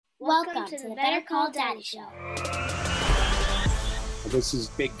Welcome to the Better Call Daddy Show. This is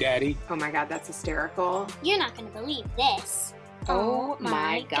Big Daddy. Oh my God, that's hysterical. You're not going to believe this. Oh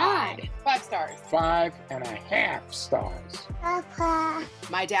my God. 5 stars. 5.5 stars. Papa.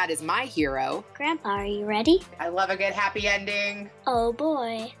 My dad is my hero. Grandpa, are you ready? I love a good happy ending. Oh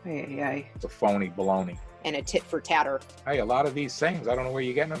boy. Hey. It's a phony baloney. And a tit for tatter. Hey, a lot of these things, I don't know where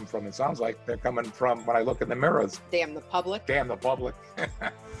you're getting them from. It sounds like they're coming from when I look in the mirrors. Damn the public. Damn the public.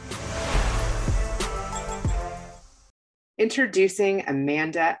 Introducing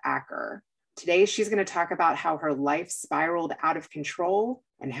Amanda Acker. Today, she's going to talk about how her life spiraled out of control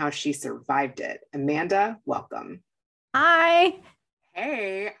and how she survived it. Amanda, welcome. Hi.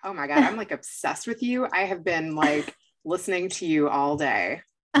 Hey. Oh my God, I'm like obsessed with you. I have been like listening to you all day.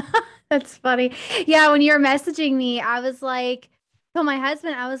 That's funny. Yeah, when you were messaging me, I was like, told my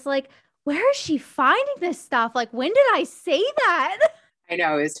husband, I was like, where is she finding this stuff? Like, when did I say that? I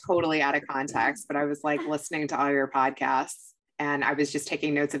know it's totally out of context, but I was like listening to all your podcasts and I was just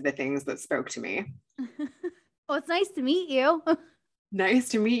taking notes of the things that spoke to me. Well, it's nice to meet you. Nice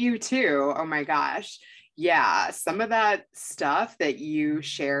to meet you too. Oh my gosh. Yeah. Some of that stuff that you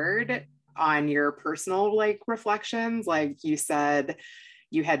shared on your personal like reflections, like you said,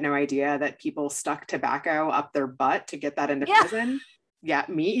 you had no idea that people stuck tobacco up their butt to get that into prison. Yeah,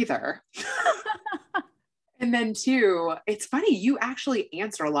 me either. And then too, it's funny, you actually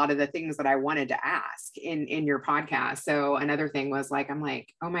answer a lot of the things that I wanted to ask in your podcast. So another thing was like, I'm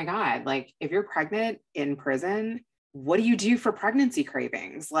like, oh my God, like if you're pregnant in prison, what do you do for pregnancy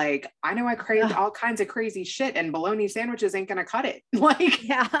cravings? Like, I know I craved all kinds of crazy shit and bologna sandwiches ain't going to cut it. Like,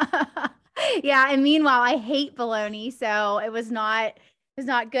 Yeah. Yeah. And meanwhile, I hate bologna. So it was not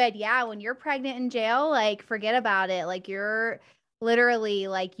good. Yeah. When you're pregnant in jail, like forget about it. Like you're literally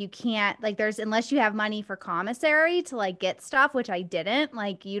like, you can't like unless you have money for commissary to like get stuff, which I didn't,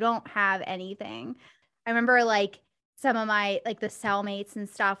 like you don't have anything. I remember like some of my like the cellmates and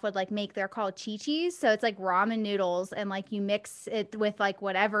stuff would like make, they're called chi-chis. So it's like ramen noodles and like you mix it with like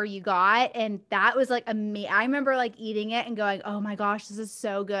whatever you got. And that was like I remember like eating it and going, oh my gosh, this is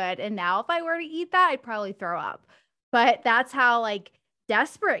so good. And now if I were to eat that, I'd probably throw up. But that's how like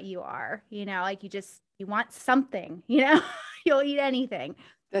desperate you are, like you want something, you'll eat anything.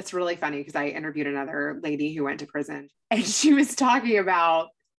 that's really funny because I interviewed another lady who went to prison and she was talking about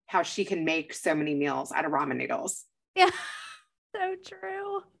how she can make so many meals out of ramen noodles. Yeah, so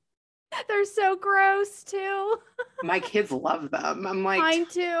true. They're so gross too. My kids love them. I'm like, Mine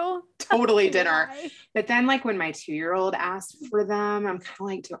too. totally dinner. Why? But then like when my 2-year-old asked for them, I'm kind of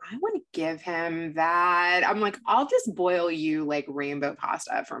like, do I want to give him that? I'm like, I'll just boil you like rainbow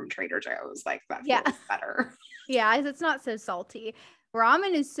pasta from Trader Joe's. Like that feels better. Yeah, it's not so salty.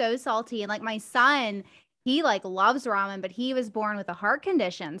 Ramen is so salty. And like my son, he like loves ramen, but he was born with a heart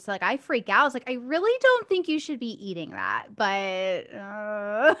condition. So like I freak out. I was like, I really don't think you should be eating that. But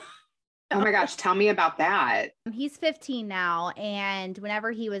Oh my gosh, tell me about that. he's 15 now. And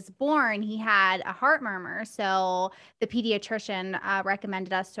whenever he was born, he had a heart murmur. So the pediatrician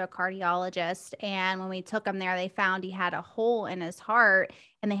recommended us to a cardiologist. And when we took him there, they found he had a hole in his heart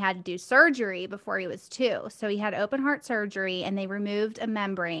and they had to do surgery before he was 2. So he had open heart surgery and they removed a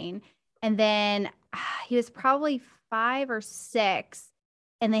membrane. And then he was probably 5 or 6.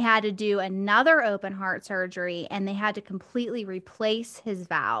 And they had to do another open heart surgery and they had to completely replace his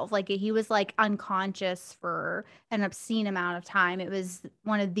valve. Like he was like unconscious for an obscene amount of time. It was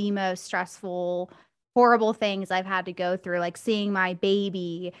one of the most stressful, horrible things I've had to go through. Like seeing my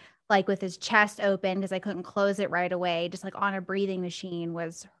baby like with his chest open because I couldn't close it right away, just like on a breathing machine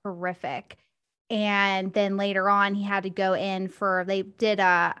was horrific. And then later on he had to go in for, they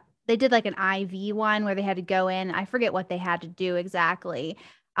did like an IV one where they had to go in. I forget what they had to do exactly,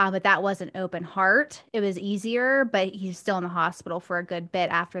 but that wasn't open heart. It was easier, but he's still in the hospital for a good bit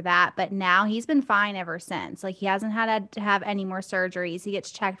after that. But now he's been fine ever since. Like he hasn't had to have any more surgeries. He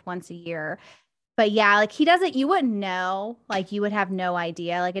gets checked once a year. But yeah, like you wouldn't know, like you would have no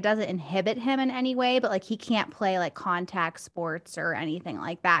idea. Like it doesn't inhibit him in any way, but like he can't play like contact sports or anything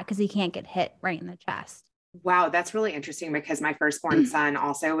like that because he can't get hit right in the chest. Wow, that's really interesting because my firstborn son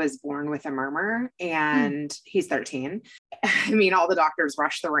also was born with a murmur and he's 13. I mean, all the doctors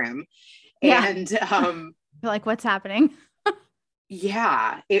rushed the room. Yeah. And You're like, what's happening?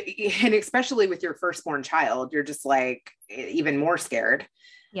 yeah, and especially with your firstborn child, you're just like even more scared.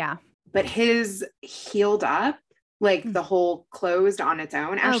 Yeah. But his healed up, like the hole closed on its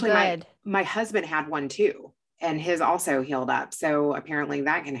own. Actually, my husband had one too, and his also healed up. So apparently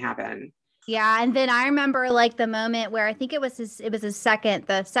that can happen. Yeah. And then I remember like the moment where I think it was the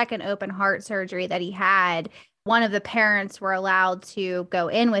second open heart surgery that he had. one of the parents were allowed to go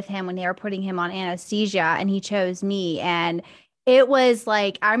in with him when they were putting him on anesthesia, and he chose me. And it was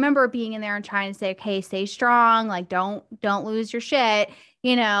like, I remember being in there and trying to say, okay, stay strong. Like, don't lose your shit,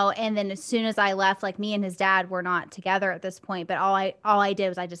 and then as soon as I left, like me and his dad were not together at this point, but all I did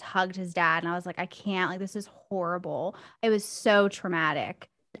was I just hugged his dad, and I was like, I can't, like, this is horrible. It was so traumatic.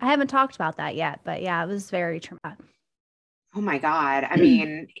 I haven't talked about that yet, but yeah, it was very traumatic. Oh my God. I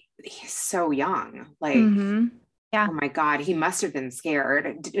mean, he's so young. Like, Yeah. Oh my God, he must have been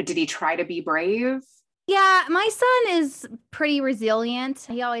scared. Did he try to be brave? Yeah, my son is pretty resilient.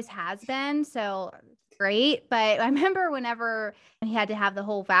 He always has been, so great. But I remember whenever he had to have the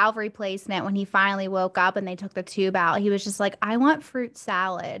whole valve replacement, when he finally woke up and they took the tube out, he was just like, I want fruit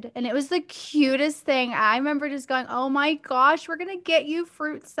salad. And it was the cutest thing. I remember just going, oh my gosh, we're going to get you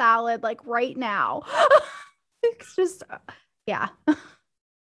fruit salad like right now. It's just, yeah.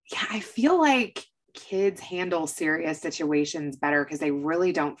 Yeah, I feel like kids handle serious situations better because they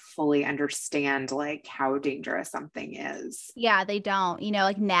really don't fully understand like how dangerous something is. Yeah, they don't.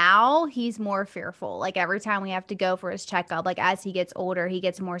 Like now he's more fearful. Like every time we have to go for his checkup, like as he gets older, he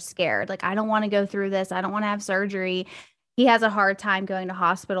gets more scared. Like, I don't want to go through this. I don't want to have surgery. He has a hard time going to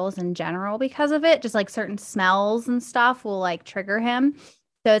hospitals in general because of it. Just like certain smells and stuff will like trigger him.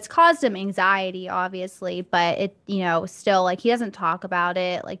 So it's caused him anxiety, obviously, but it, still like he doesn't talk about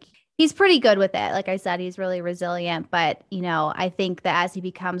it. Like he's pretty good with it. Like I said, he's really resilient, but I think that as he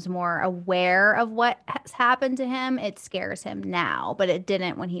becomes more aware of what has happened to him, it scares him now, but it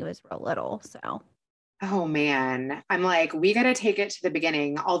didn't when he was real little. So. Oh man, I'm like, we got to take it to the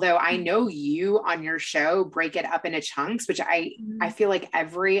beginning. Although I know you on your show break it up into chunks, which I feel like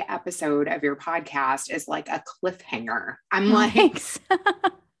every episode of your podcast is like a cliffhanger. I'm like,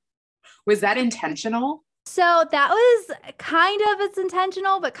 was that intentional? So that was kind of, it's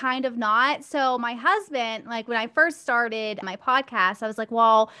intentional, but kind of not. So my husband, like when I first started my podcast, I was like,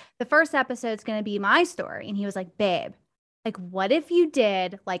 well, the first episode's going to be my story. And he was like, babe, like, what if you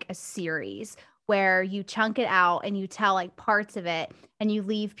did like a series where you chunk it out and you tell like parts of it and you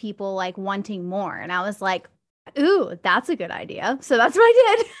leave people like wanting more? And I was like, ooh, that's a good idea. So that's what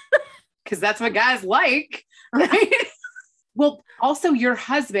I did. Because that's what guys like, right? Well, also your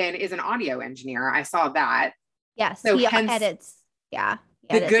husband is an audio engineer. I saw that. Yes. So he hence edits. Yeah.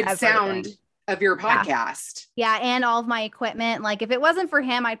 The good sound of your podcast. Yeah. And all of my equipment. Like if it wasn't for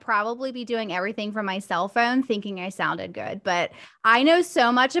him, I'd probably be doing everything from my cell phone thinking I sounded good. But I know so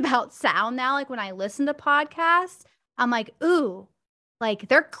much about sound now. Like when I listen to podcasts, I'm like, ooh, like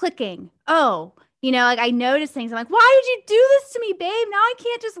they're clicking. Oh, like I notice things. I'm like, why did you do this to me, babe? Now I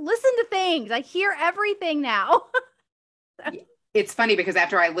can't just listen to things. I hear everything now. It's funny because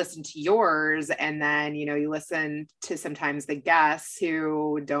after I listened to yours and then, you listen to sometimes the guests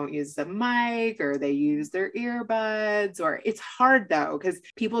who don't use the mic or they use their earbuds, or it's hard though, because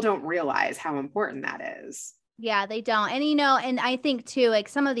people don't realize how important that is. Yeah, they don't. And, and I think too, like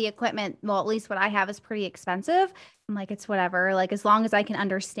some of the equipment, well, at least what I have is pretty expensive. I'm like, it's whatever. Like, as long as I can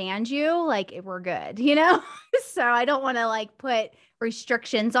understand you, like we're good, So I don't want to like put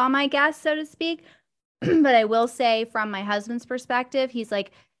restrictions on my guests, so to speak. But I will say from my husband's perspective, he's like,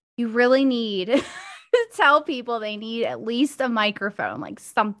 you really need to tell people they need at least a microphone, like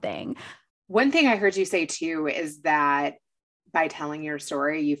something. One thing I heard you say too is that by telling your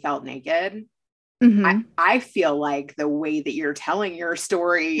story, you felt naked. I feel like the way that you're telling your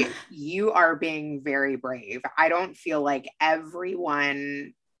story, you are being very brave. I don't feel like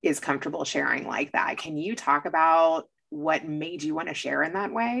everyone is comfortable sharing like that. Can you talk about what made you want to share in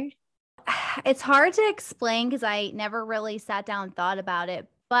that way? It's hard to explain because I never really sat down and thought about it,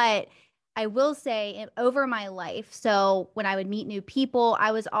 but I will say over my life. So when I would meet new people,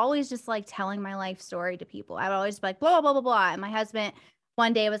 I was always just like telling my life story to people. I would always be like, blah, blah, blah, blah. And my husband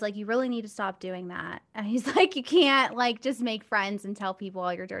one day was like, you really need to stop doing that. And he's like, you can't like just make friends and tell people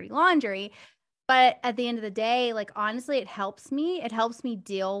all your dirty laundry. But at the end of the day, like, honestly, it helps me. It helps me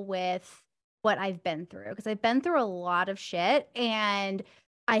deal with what I've been through because I've been through a lot of shit. And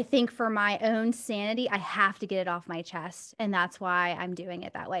I think for my own sanity, I have to get it off my chest. And that's why I'm doing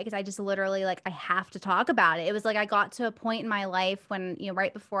it that way. Because I just literally like, I have to talk about it. It was like, I got to a point in my life when,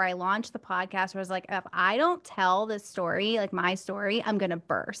 right before I launched the podcast, where I was like, if I don't tell this story, like my story, I'm going to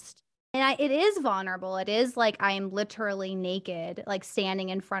burst. And it is vulnerable. It is like, I am literally naked, like standing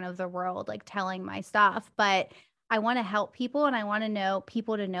in front of the world, like telling my stuff. But I want to help people and I want to know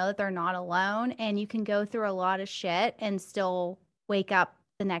people to know that they're not alone. And you can go through a lot of shit and still wake up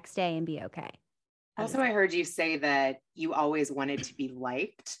the next day and be okay. Also, I heard you say that you always wanted to be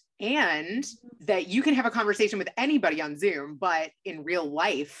liked and that you can have a conversation with anybody on Zoom, but in real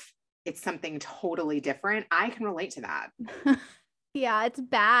life, it's something totally different. I can relate to that. Yeah, it's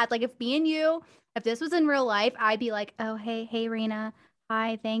bad. Like if me and you, if this was in real life, I'd be like, oh, hey, Rena.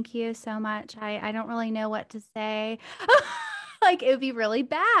 Hi, thank you so much. I don't really know what to say. Like it would be really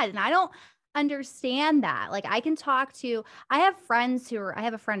bad. And I don't understand that. Like I have I have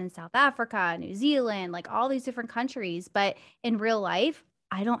a friend in South Africa, New Zealand, like all these different countries, but in real life,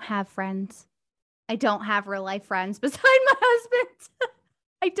 I don't have friends. I don't have real life friends beside my husband.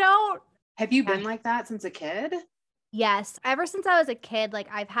 I don't. Have you been like that since a kid? Yes. Ever since I was a kid, like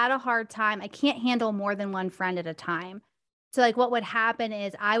I've had a hard time. I can't handle more than one friend at a time. So like what would happen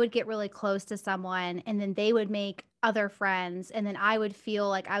is I would get really close to someone and then they would make other friends. And then I would feel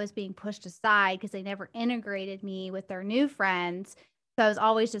like I was being pushed aside because they never integrated me with their new friends. So I was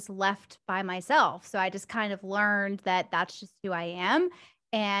always just left by myself. So I just kind of learned that that's just who I am.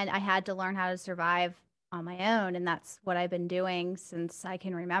 And I had to learn how to survive on my own. And that's what I've been doing since I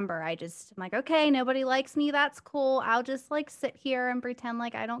can remember. I'm like, okay, nobody likes me. That's cool. I'll just like sit here and pretend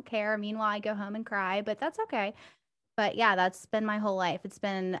like I don't care. Meanwhile, I go home and cry, but that's okay. But yeah, that's been my whole life. It's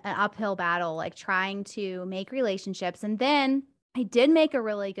been an uphill battle, like trying to make relationships. And then I did make a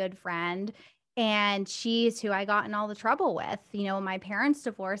really good friend. And she's who I got in all the trouble with. You know, when my parents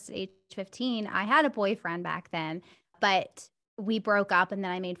divorced at age 15, I had a boyfriend back then, but we broke up and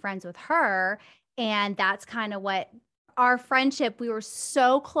then I made friends with her. And that's kind of what our friendship, we were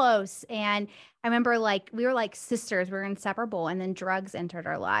so close. And I remember like, we were like sisters, we were inseparable. And then drugs entered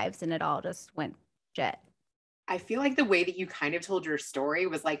our lives and it all just went shit. I feel like the way that you kind of told your story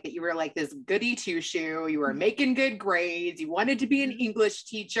was like that you were like this goody two-shoe, you were making good grades, you wanted to be an English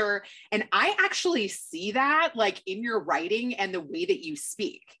teacher. And I actually see that like in your writing and the way that you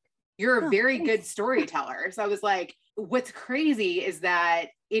speak. You're a very good storyteller. So I was like, what's crazy is that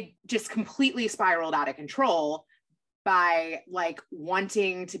it just completely spiraled out of control by like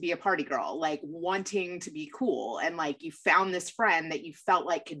wanting to be a party girl, like wanting to be cool. And like you found this friend that you felt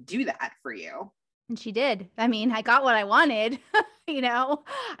like could do that for you. And she did. I mean, I got what I wanted, you know,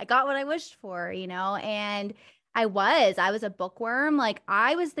 I got what I wished for, you know, and I was a bookworm. Like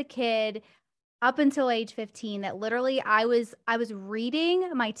I was the kid up until age 15 that literally I was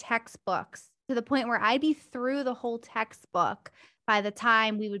reading my textbooks to the point where I'd be through the whole textbook by the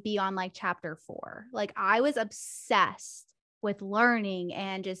time we would be on like chapter 4. Like I was obsessed with learning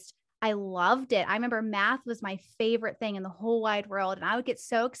and just I loved it. I remember math was my favorite thing in the whole wide world. And I would get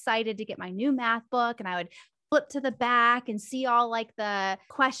so excited to get my new math book and I would flip to the back and see all like the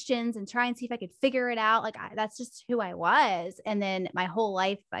questions and try and see if I could figure it out. Like that's just who I was. And then my whole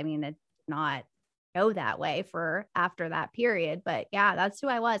life, I mean, it did not go that way for after that period. But yeah, that's who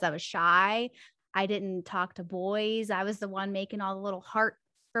I was. I was shy. I didn't talk to boys. I was the one making all the little heart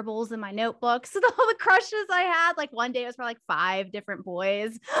scribbles in my notebooks and all the crushes I had. Like one day it was for like 5 different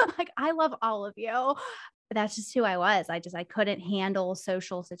boys. Like I love all of you. But that's just who I was. I couldn't handle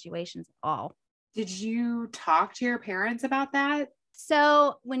social situations at all. Did you talk to your parents about that?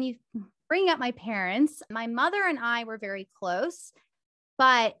 So when you bring up my parents, my mother and I were very close.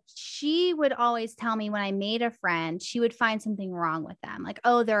 But she would always tell me when I made a friend, she would find something wrong with them. Like,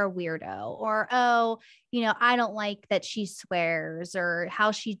 oh, they're a weirdo. Or, oh, you know, I don't like that she swears or how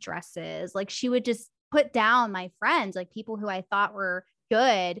she dresses. Like she would just put down my friends, like people who I thought were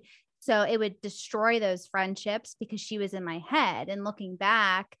good. So it would destroy those friendships because she was in my head. And looking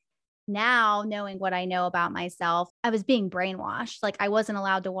back, now knowing what I know about myself, I was being brainwashed. Like I wasn't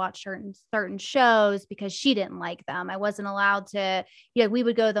allowed to watch certain shows because she didn't like them. I wasn't allowed to, you know, we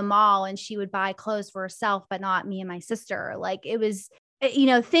would go to the mall and she would buy clothes for herself, but not me and my sister. Like it was, you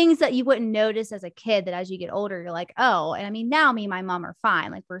know, things that you wouldn't notice as a kid that as you get older, you're like, oh, and I mean, now me and my mom are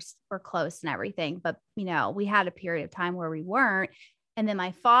fine. Like we're close and everything, but you know, we had a period of time where we weren't. And then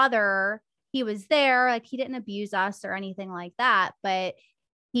my father, he was there, like he didn't abuse us or anything like that, but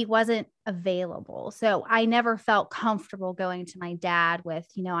he wasn't available. So I never felt comfortable going to my dad with,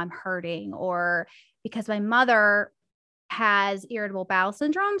 you know, I'm hurting, or because my mother has irritable bowel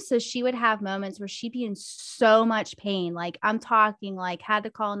syndrome. So she would have moments where she'd be in so much pain. Like I'm talking like had to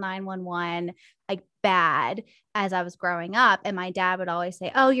call 911, like bad as I was growing up. And my dad would always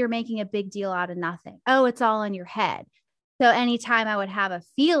say, oh, you're making a big deal out of nothing. Oh, it's all in your head. So anytime I would have a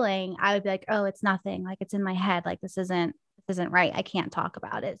feeling, I would be like, oh, it's nothing. Like it's in my head. Like this isn't right. I can't talk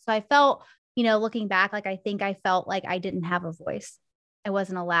about it. So I felt, you know, looking back, like I think I felt like I didn't have a voice. I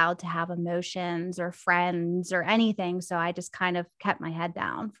wasn't allowed to have emotions or friends or anything. So I just kind of kept my head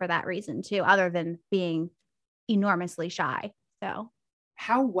down for that reason too, other than being enormously shy. So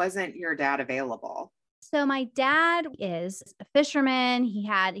how wasn't your dad available? So my dad is a fisherman. He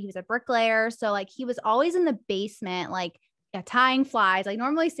was a bricklayer. So like he was always in the basement, like Yeah, tying flies. I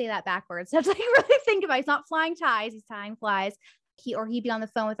normally say that backwards. So I have to like really think about it. He's not flying ties, he's tying flies. He'd be on the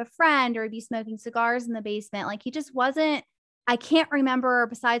phone with a friend, or he'd be smoking cigars in the basement. Like he just wasn't, I can't remember,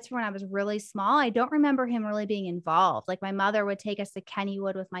 besides from when I was really small, I don't remember him really being involved. Like my mother would take us to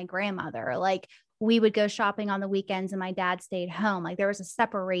Kennywood with my grandmother. Like we would go shopping on the weekends and my dad stayed home. Like there was a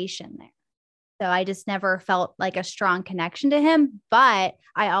separation there. So I just never felt like a strong connection to him, but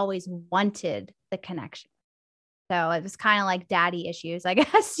I always wanted the connection. So it was kind of like daddy issues, I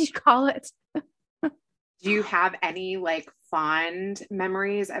guess you'd call it. Do you have any like fond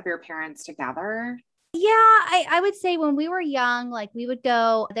memories of your parents together? Yeah, I would say when we were young, like we would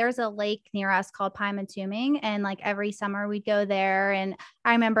go, there's a lake near us called Pymatuming, and like every summer we'd go there. And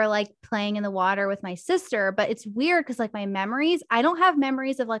I remember like playing in the water with my sister, but it's weird because like my memories, I don't have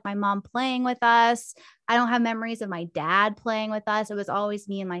memories of like my mom playing with us. I don't have memories of my dad playing with us. It was always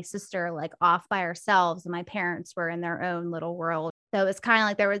me and my sister like off by ourselves, and my parents were in their own little world. So it's kind of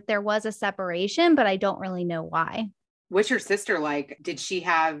like there was a separation, but I don't really know why. What's your sister like? Did she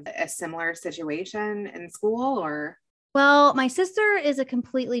have a similar situation in school or? Well, my sister is a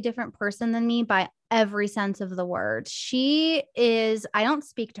completely different person than me by every sense of the word. She is, I don't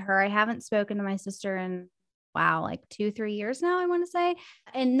speak to her. I haven't spoken to my sister in, wow, like 2-3 years now, I want to say.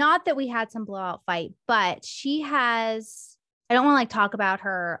 And not that we had some blowout fight, but she has, I don't want to like talk about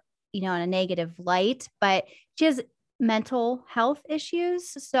her, in a negative light, but she has mental health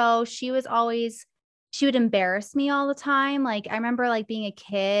issues. So she would embarrass me all the time. Like I remember like being a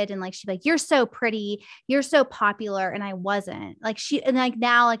kid and like, she'd be like, you're so pretty, you're so popular. And I wasn't and like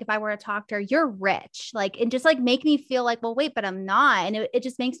now, like if I were to talk to her, you're rich, like, and just like make me feel like, well, wait, but I'm not. And it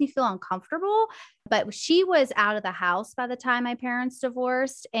just makes me feel uncomfortable. But she was out of the house by the time my parents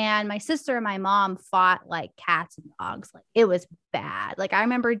divorced, and my sister and my mom fought like cats and dogs. Like it was bad. Like I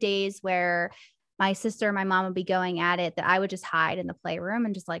remember days where my sister and my mom would be going at it that I would just hide in the playroom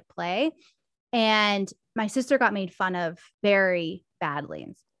and just like play. And my sister got made fun of very badly.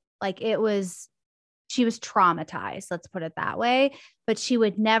 Like she was traumatized, let's put it that way. But she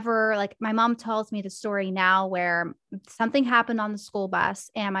would never, like my mom tells me the story now where something happened on the school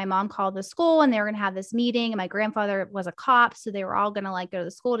bus and my mom called the school and they were going to have this meeting, and my grandfather was a cop. So they were all going to like go to the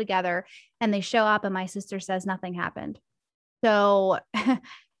school together, and they show up and my sister says nothing happened. So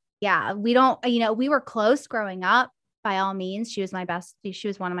yeah, we were close growing up. By all means, she was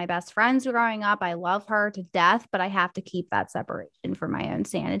one of my best friends growing up. I love her to death, but I have to keep that separation for my own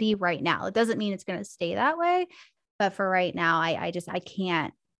sanity right now. It doesn't mean it's going to stay that way, but for right now, I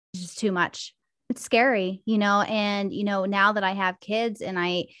can't, it's just too much. It's scary, and, now that I have kids and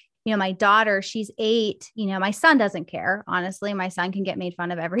my daughter, she's 8, my son doesn't care. Honestly, my son can get made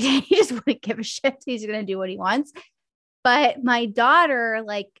fun of every day. He just wouldn't give a shit. He's going to do what he wants. But my daughter,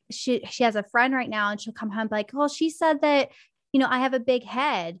 like she has a friend right now, and she'll come home like, well, she said that, I have a big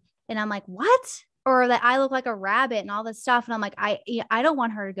head, and I'm like, what? Or that I look like a rabbit and all this stuff. And I'm like, I don't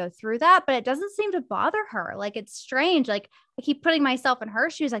want her to go through that, but it doesn't seem to bother her. Like, it's strange. Like I keep putting myself in her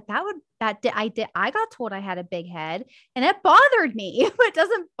shoes. Like I got told I had a big head and it bothered me, but it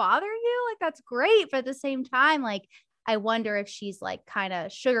doesn't bother you. Like, that's great. But at the same time, like, I wonder if she's like kind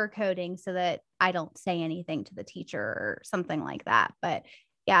of sugarcoating so that I don't say anything to the teacher or something like that. But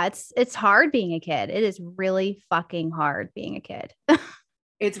yeah, it's hard being a kid. It is really fucking hard being a kid.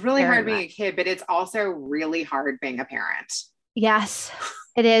 It's really hard being a kid, but it's also really hard being a parent. Yes,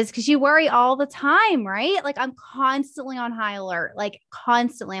 it is, because you worry all the time, right? Like I'm constantly on high alert, like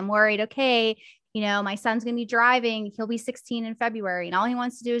constantly. I'm worried, okay, my son's going to be driving. He'll be 16 in February and all he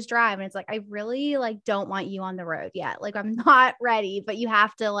wants to do is drive. And it's like, I really like don't want you on the road yet. Like I'm not ready, but you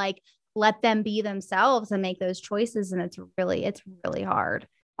have to like let them be themselves and make those choices. And it's really hard.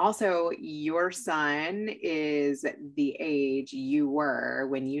 Also, your son is the age you were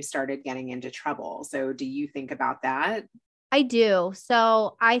when you started getting into trouble. So do you think about that? I do.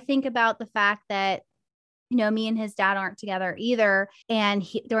 So I think about the fact that me and his dad aren't together either. And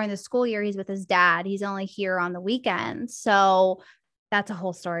during the school year, he's with his dad. He's only here on the weekends. So that's a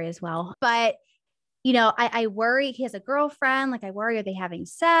whole story as well. But, I worry he has a girlfriend. Like I worry, are they having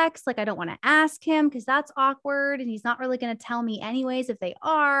sex? Like I don't want to ask him because that's awkward. And he's not really going to tell me anyways if they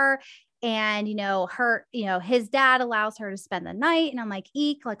are. And, his dad allows her to spend the night. And I'm like,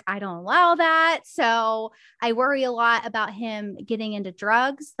 eek, like I don't allow that. So I worry a lot about him getting into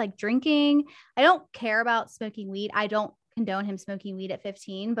drugs, like drinking. I don't care about smoking weed. I don't condone him smoking weed at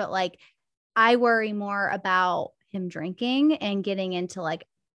 15, but like I worry more about him drinking and getting into like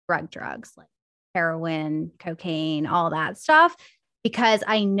drugs, like heroin, cocaine, all that stuff, because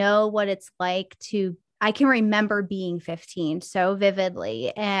I know what it's like to I can remember being 15 so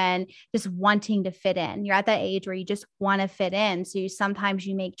vividly and just wanting to fit in. You're at that age where you just want to fit in. So sometimes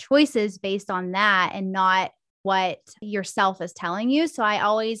you make choices based on that and not what yourself is telling you. So I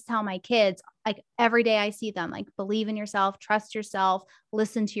always tell my kids, like every day I see them, like believe in yourself, trust yourself,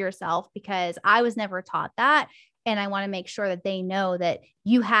 listen to yourself, because I was never taught that. And I want to make sure that they know that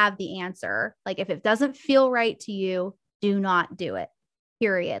you have the answer. Like if it doesn't feel right to you, do not do it.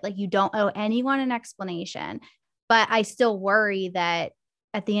 Period. Like you don't owe anyone an explanation, but I still worry that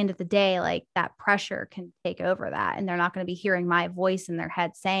at the end of the day, like that pressure can take over that. And they're not going to be hearing my voice in their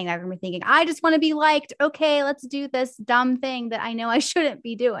head saying, they're going to be thinking, I just want to be liked. Okay, let's do this dumb thing that I know I shouldn't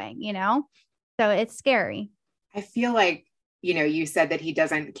be doing, you know? So it's scary. I feel like, you said that he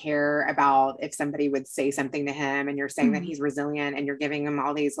doesn't care about if somebody would say something to him, and you're saying that he's resilient, and you're giving him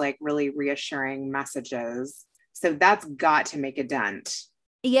all these like really reassuring messages. So that's got to make a dent.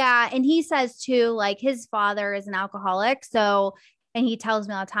 Yeah. And he says too, like his father is an alcoholic. So, and he tells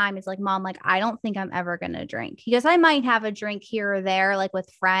me all the time, he's like, Mom, like, I don't think I'm ever going to drink. He goes, I might have a drink here or there, like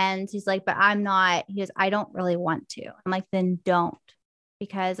with friends. He's like, but I'm not, he goes, I don't really want to. I'm like, then don't,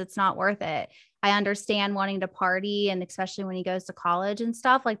 because it's not worth it. I understand wanting to party, and especially when he goes to college and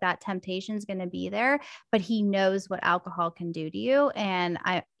stuff like that, temptation is going to be there, but he knows what alcohol can do to you. And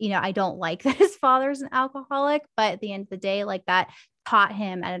I don't like that his father's an alcoholic, but at the end of the day, like that taught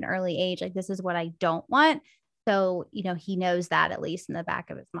him at an early age, like, this is what I don't want. So, he knows that at least in the back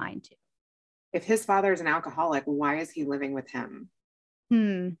of his mind too. If his father is an alcoholic, why is he living with him?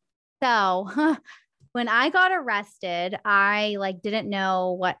 So when I got arrested, I didn't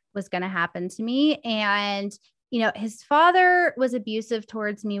know what was going to happen to me. And, his father was abusive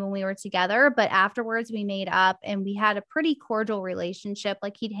towards me when we were together, but afterwards we made up and we had a pretty cordial relationship.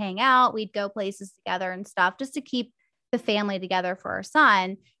 Like he'd hang out, we'd go places together and stuff just to keep the family together for our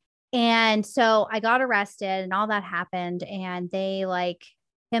son. And so I got arrested and all that happened. And they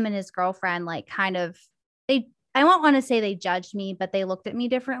him and his girlfriend, I won't want to say they judged me, but they looked at me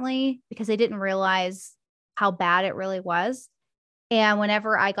differently because they didn't realize how bad it really was. And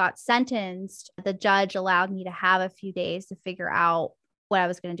whenever I got sentenced, the judge allowed me to have a few days to figure out what I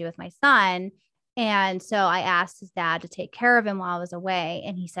was going to do with my son. And so I asked his dad to take care of him while I was away.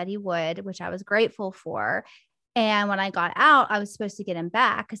 And he said he would, which I was grateful for. And when I got out, I was supposed to get him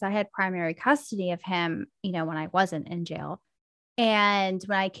back because I had primary custody of him, when I wasn't in jail. And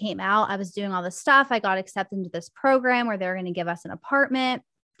when I came out, I was doing all this stuff. I got accepted into this program where they're going to give us an apartment,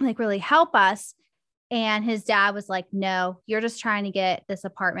 really help us. And his dad was like, no, you're just trying to get this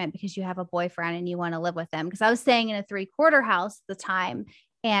apartment because you have a boyfriend and you want to live with him. Because I was staying in a 3-quarter house at the time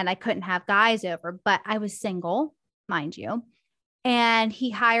and I couldn't have guys over, but I was single, mind you. And he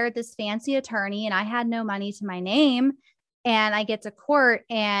hired this fancy attorney and I had no money to my name. And I get to court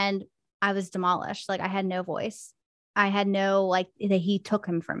and I was demolished. I had no voice. I had no, that he took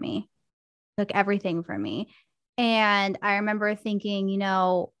him from me, took everything from me. And I remember thinking,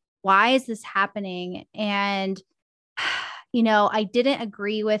 why is this happening? And, I didn't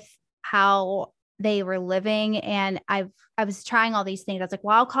agree with how they were living. And I was trying all these things. I was like,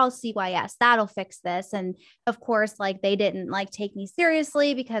 well, I'll call CYS. That'll fix this. And of course, they didn't take me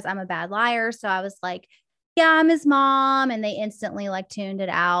seriously because I'm a bad liar. So I was like, yeah, I'm his mom. And they instantly tuned it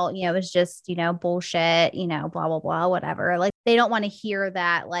out. It was just, bullshit, blah, blah, blah, whatever. They don't want to hear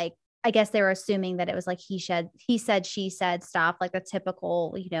that. I guess they were assuming that it was he said, she said stuff, the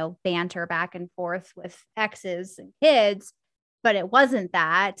typical, banter back and forth with exes and kids, but it wasn't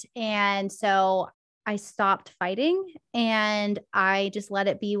that. And so I stopped fighting and I just let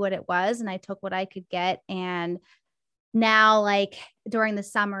it be what it was. And I took what I could get. And now, during the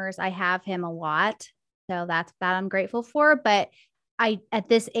summers, I have him a lot. So that I'm grateful for. But at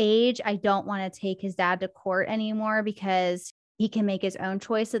this age, I don't want to take his dad to court anymore because he can make his own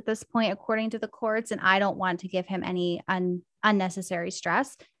choice at this point, according to the courts. And I don't want to give him any unnecessary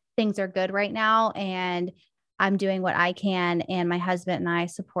stress. Things are good right now. And I'm doing what I can. And my husband and I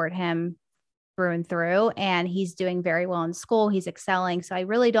support him through and through. And he's doing very well in school. He's excelling. So I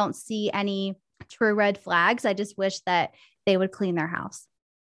really don't see any true red flags. I just wish that they would clean their house.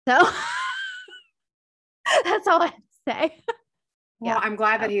 So that's all I have to say. Well, I'm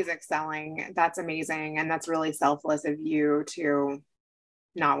glad that he's excelling. That's amazing. And that's really selfless of you to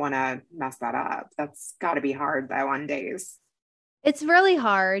not want to mess that up. That's got to be hard though on days. It's really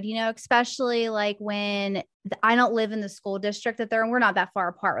hard, especially when I don't live in the school district that they're in. We're not that far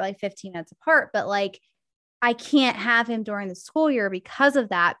apart. We're 15 minutes apart, but I can't have him during the school year because of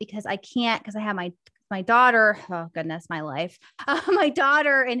that, because I have my daughter. Oh goodness, my life. My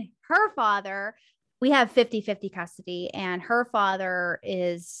daughter and her father, we have 50-50 custody, and her father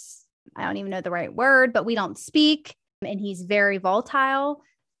is I don't even know the right word, but we don't speak, and he's very volatile.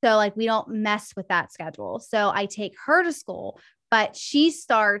 So like we don't mess with that schedule. So I take her to school, but she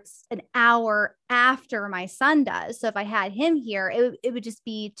starts an hour after my son does. So if I had him here, it would just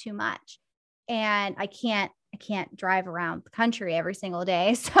be too much. And I can't drive around the country every single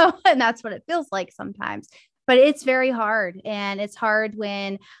day. So, and that's what it feels like sometimes, but it's very hard. And it's hard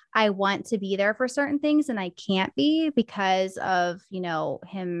when I want to be there for certain things and I can't be because of,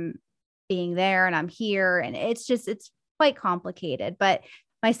 him being there and I'm here. And it's quite complicated, but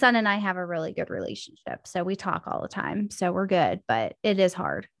my son and I have a really good relationship. So we talk all the time. So we're good, but it is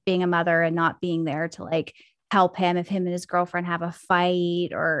hard being a mother and not being there to like help him if him and his girlfriend have a fight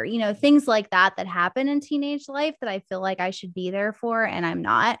or, things like that happen in teenage life that I feel like I should be there for and I'm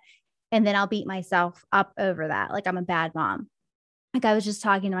not. And then I'll beat myself up over that. Like I'm a bad mom. Like I was just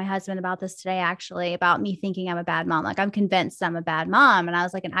talking to my husband about this today, actually, about me thinking I'm a bad mom. Like I'm convinced I'm a bad mom. And I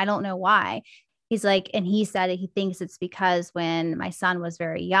was like, and I don't know why. He's like, and he said he thinks it's because when my son was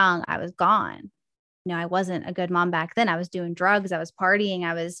very young, I was gone. I wasn't a good mom back then. I was doing drugs. I was partying.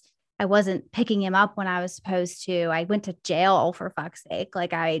 I wasn't picking him up when I was supposed to. I went to jail for fuck's sake.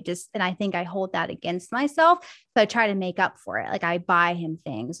 Like and I think I hold that against myself. So I try to make up for it. Like I buy him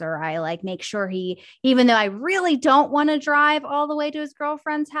things or I like make sure even though I really don't want to drive all the way to his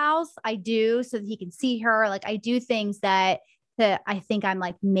girlfriend's house, I do so that he can see her. Like I do things that I think I'm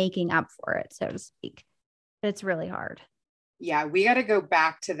like making up for it, so to speak. But it's really hard. Yeah, we got to go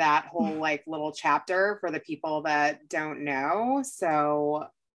back to that whole like little chapter for the people that don't know. So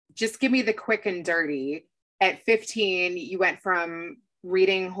just give me the quick and dirty. At 15, you went from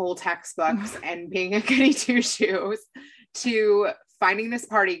reading whole textbooks and being a goody two shoes to finding this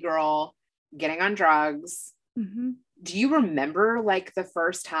party girl, getting on drugs. Mm-hmm. Do you remember like the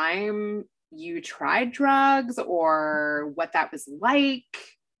first time you tried drugs or what that was like?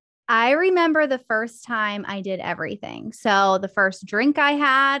 I remember the first time I did everything. So the first drink I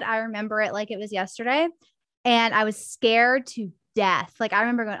had, I remember it like it was yesterday. And I was scared to death. Like I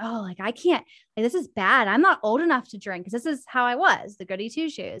remember going, oh, like I can't, like this is bad. I'm not old enough to drink because this is how I was, the goody two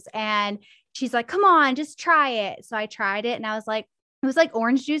shoes. And she's like, come on, just try it. So I tried it and I was like, it was like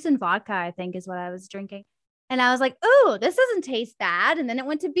orange juice and vodka, I think is what I was drinking. And I was like, oh, this doesn't taste bad. And then it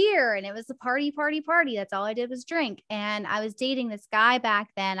went to beer and it was a party. That's all I did was drink. And I was dating this guy back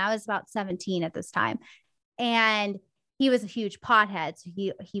then. I was about 17 at this time. And he was a huge pothead. So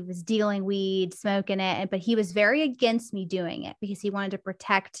he was dealing weed, smoking it. But he was very against me doing it because he wanted to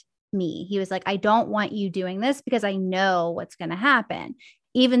protect me. He was like, I don't want you doing this because I know what's going to happen.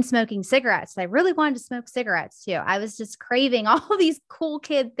 Even smoking cigarettes. I really wanted to smoke cigarettes too. I was just craving all these cool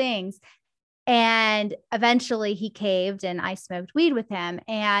kid things. And eventually he caved and I smoked weed with him.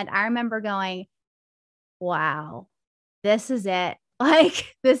 And I remember going, wow, this is it.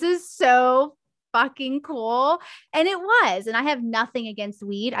 Like, this is so fucking cool. And it was. And I have nothing against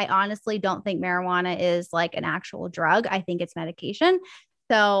weed. I honestly don't think marijuana is like an actual drug. I think it's medication.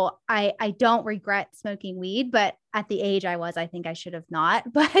 So I don't regret smoking weed, but at the age I was, I think I should have not.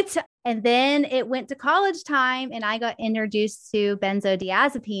 And then it went to college time and I got introduced to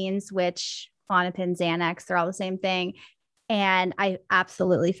benzodiazepines, which Klonopin, Xanax, they're all the same thing. And I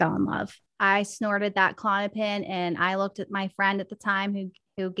absolutely fell in love. I snorted that Klonopin and I looked at my friend at the time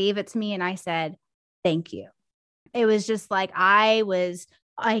who gave it to me and I said, thank you. It was just like, I was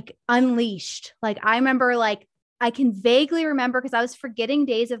like unleashed. Like, I remember like, I can vaguely remember because I was forgetting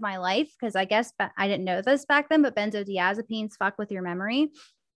days of my life because I guess I didn't know this back then, but benzodiazepines fuck with your memory.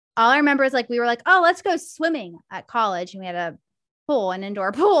 All I remember is like, we were like, oh, let's go swimming at college. And we had a pool, an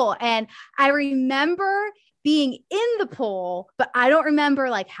indoor pool. And I remember being in the pool, but I don't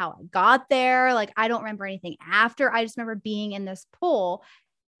remember like how I got there. Like, I don't remember anything after. I just remember being in this pool.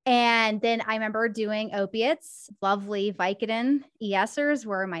 And then I remember doing opiates. Lovely Vicodin ESers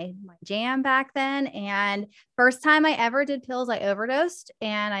were my jam back then. And first time I ever did pills, I overdosed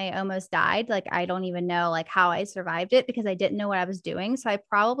and I almost died. Like, I don't even know like how I survived it because I didn't know what I was doing. So I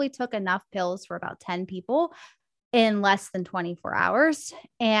probably took enough pills for about 10 people in less than 24 hours.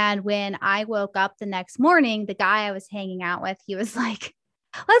 And when I woke up the next morning, the guy I was hanging out with, he was like,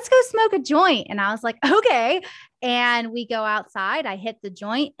 let's go smoke a joint. And I was like, okay. And we go outside, I hit the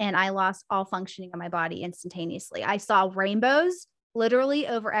joint and I lost all functioning of my body instantaneously. I saw rainbows literally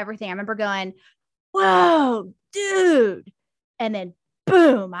over everything. I remember going, whoa, dude. And then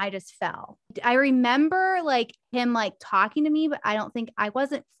boom, I just fell. I remember like him like talking to me, but I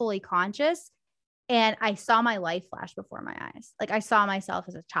wasn't fully conscious. And I saw my life flash before my eyes. Like, I saw myself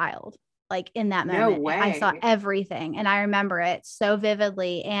as a child. Like, in that moment, no way. I saw everything and I remember it so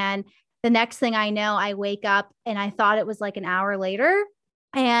vividly. And the next thing I know, I wake up and I thought it was like an hour later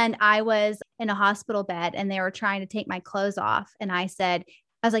And I was in a hospital bed and they were trying to take my clothes off. And I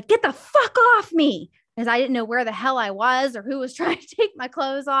was like, get the fuck off me. Because I didn't know where the hell I was or who was trying to take my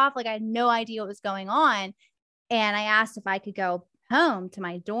clothes off. Like I had no idea what was going on. And I asked if I could go home to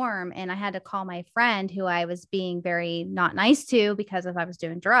my dorm, and I had to call my friend who I was being very not nice to because if I was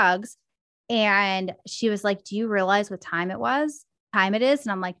doing drugs. And she was like, do you realize what time it is?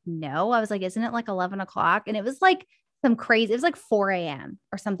 And I'm like, no. I was like, isn't it like 11 o'clock? And it was like it was like 4 a.m.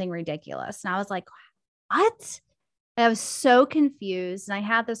 or something ridiculous. And I was like, what? And I was so confused. And I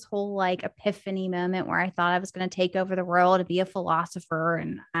had this whole like epiphany moment where I thought I was going to take over the world and be a philosopher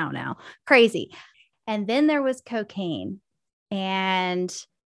and I don't know, crazy. And then there was cocaine, and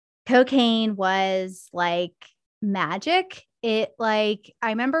cocaine was like magic. I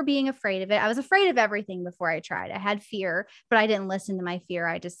remember being afraid of it. I was afraid of everything before I tried. I had fear, but I didn't listen to my fear.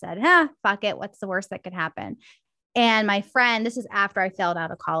 I just said, fuck it. What's the worst that could happen? And my friend, this is after I failed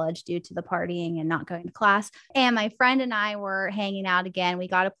out of college due to the partying and not going to class. And my friend and I were hanging out again. We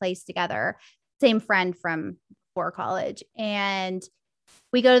got a place together, same friend from before college. And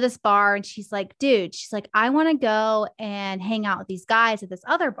we go to this bar and she's like, I want to go and hang out with these guys at this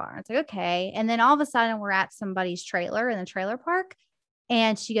other bar. It's like, okay. And then all of a sudden we're at somebody's trailer in the trailer park.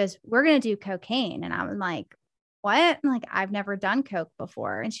 And she goes, we're going to do cocaine. And I was like, what? I'm like, I've never done coke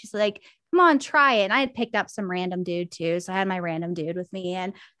before. And she's like, come on, try it. And I had picked up some random dude too. So I had my random dude with me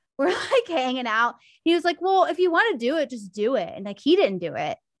and we're like hanging out. He was like, well, if you want to do it, just do it. And like, he didn't do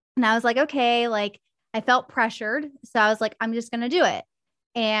it. And I was like, okay. Like I felt pressured. So I was like, I'm just going to do it.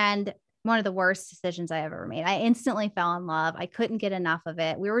 And one of the worst decisions I ever made. I instantly fell in love. I couldn't get enough of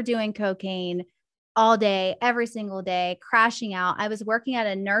it. We were doing cocaine all day, every single day, crashing out. I was working at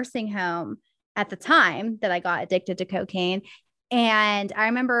a nursing home at the time that I got addicted to cocaine. And I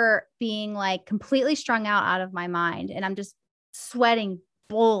remember being like completely strung out of my mind. And I'm just sweating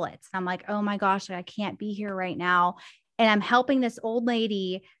bullets. I'm like, oh my gosh, I can't be here right now. And I'm helping this old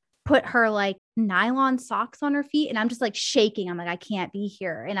lady put her like nylon socks on her feet. And I'm just like shaking. I'm like, I can't be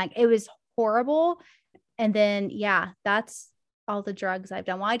here. And it was horrible. And then, yeah, that's all the drugs I've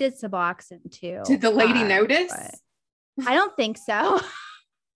done. Well, I did Suboxone too. Did the lady notice? I don't think so. I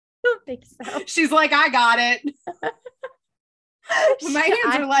don't think so. She's like, I got it. My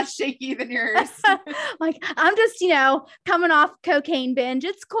hands are less shaky than yours. Like, I'm just, coming off cocaine binge.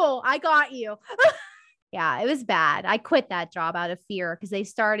 It's cool. I got you. Yeah, it was bad. I quit that job out of fear because I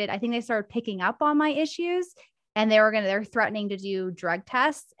think they started picking up on my issues and they're threatening to do drug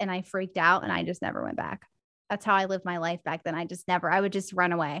tests. And I freaked out and I just never went back. That's how I lived my life back then. I would just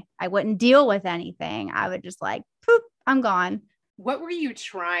run away. I wouldn't deal with anything. I would just like, poop, I'm gone. What were you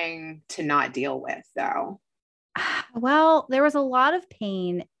trying to not deal with though? Well, there was a lot of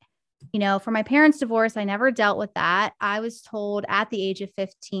pain. For my parents' divorce, I never dealt with that. I was told at the age of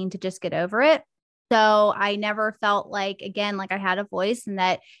 15 to just get over it. So I never felt like I had a voice and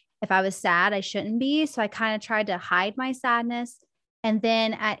that if I was sad, I shouldn't be. So I kind of tried to hide my sadness. And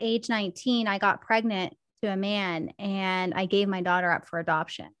then at age 19, I got pregnant to a man and I gave my daughter up for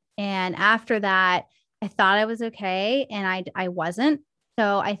adoption. And after that, I thought I was okay. And I wasn't.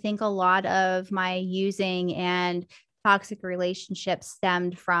 So I think a lot of my using and toxic relationships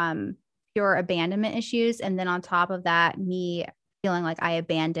stemmed from pure abandonment issues. And then on top of that, me feeling like I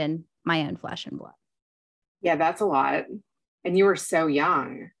abandoned my own flesh and blood. Yeah, that's a lot. And you were so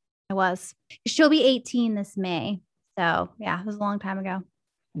young. I was. She'll be 18 this May. So yeah, it was a long time ago.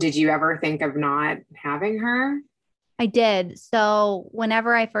 Did you ever think of not having her? I did. So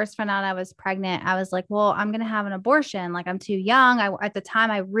whenever I first found out I was pregnant, I was like, well, I'm going to have an abortion. Like I'm too young. At the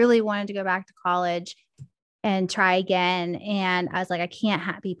time, I really wanted to go back to college and try again. And I was like, I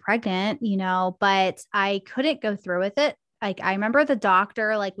can't be pregnant, but I couldn't go through with it. Like I remember the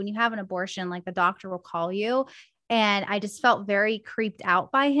doctor, like when you have an abortion, like the doctor will call you. And I just felt very creeped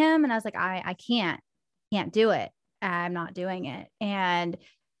out by him. And I was like, I can't do it. I'm not doing it. And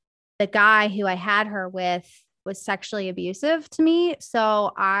the guy who I had her with was sexually abusive to me.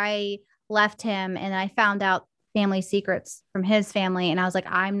 So I left him and I found out family secrets from his family. And I was like,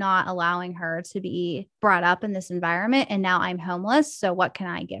 I'm not allowing her to be brought up in this environment. And now I'm homeless. So what can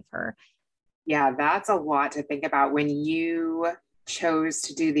I give her? Yeah, that's a lot to think about. When you chose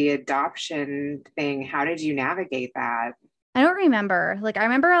to do the adoption thing, how did you navigate that? I don't remember. Like, I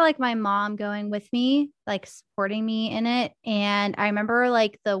remember like my mom going with me, like supporting me in it. And I remember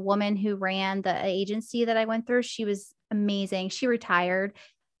like the woman who ran the agency that I went through, she was amazing. She retired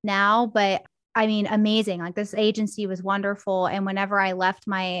now, but I mean, amazing. Like this agency was wonderful. And whenever I left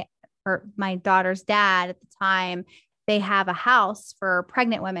my daughter's dad at the time, they have a house for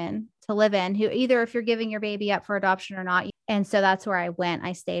pregnant women to live in who either if you're giving your baby up for adoption or not. And so that's where I went.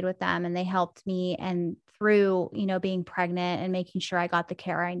 I stayed with them and they helped me and through, being pregnant and making sure I got the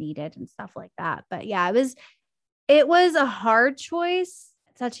care I needed and stuff like that. But yeah, it was a hard choice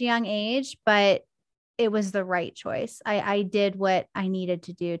at such a young age, but it was the right choice. I did what I needed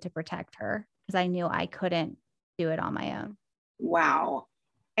to do to protect her because I knew I couldn't do it on my own. Wow.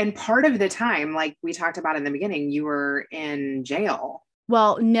 And part of the time, like we talked about in the beginning, you were in jail.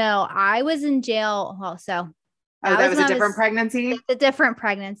 Well, no, I was in jail. Well, so that was a different pregnancy? It's a different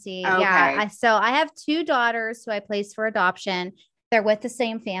pregnancy. Okay. Yeah. So I have 2 daughters who I placed for adoption. They're with the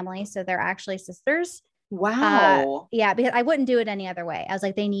same family. So they're actually sisters. Wow. Yeah, because I wouldn't do it any other way. I was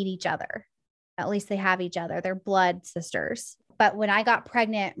like, they need each other. At least they have each other. They're blood sisters. But when I got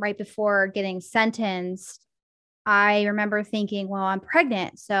pregnant right before getting sentenced, I remember thinking, well, I'm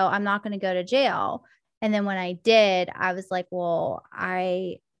pregnant, so I'm not going to go to jail. And then when I did, I was like, well,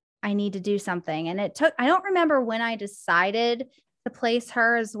 I need to do something. And I don't remember when I decided to place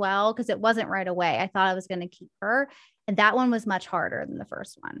her as well, because it wasn't right away. I thought I was going to keep her. And that one was much harder than the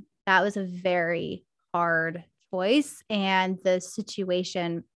first one. That was a very hard choice. And the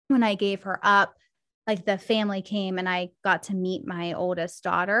situation when I gave her up, like the family came and I got to meet my oldest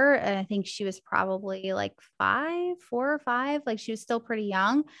daughter. And I think she was probably like 4 or 5, like she was still pretty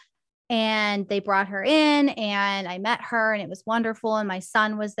young. And they brought her in and I met her and it was wonderful. And my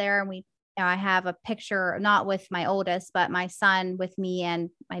son was there and I have a picture, not with my oldest, but my son with me and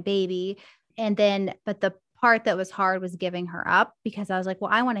my baby. But the part that was hard was giving her up because I was like,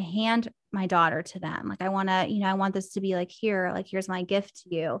 well, I want to hand my daughter to them. Like, I want to, I want this to be like, here's my gift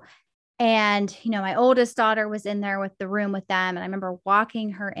to you. And, my oldest daughter was in there with the room with them. And I remember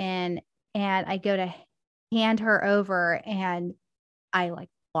walking her in and I go to hand her over and I like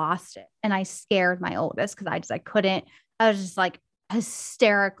lost it. And I scared my oldest because I couldn't, I was just like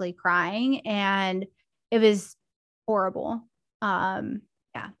hysterically crying and it was horrible.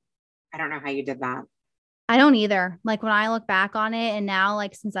 Yeah. I don't know how you did that. I don't either. Like when I look back on it and now,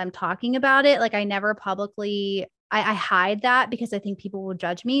 like, since I'm talking about it, like I never publicly, I hide that because I think people will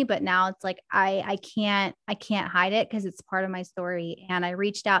judge me, but now it's like, I can't hide it because it's part of my story. And I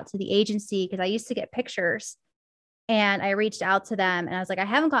reached out to the agency because I used to get pictures and I reached out to them and I was like, I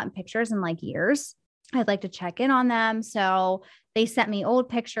haven't gotten pictures in like years. I'd like to check in on them. So they sent me old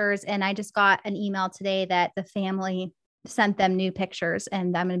pictures and I just got an email today that the family sent them new pictures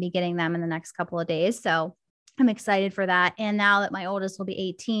and I'm going to be getting them in the next couple of days. So I'm excited for that. And now that my oldest will be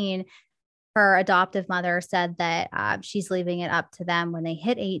 18, her adoptive mother said that she's leaving it up to them when they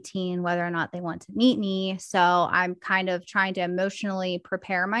hit 18, whether or not they want to meet me. So I'm kind of trying to emotionally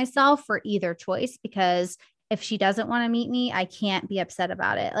prepare myself for either choice, because if she doesn't want to meet me, I can't be upset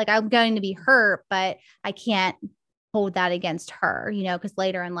about it. Like, I'm going to be hurt, but I can't hold that against her, because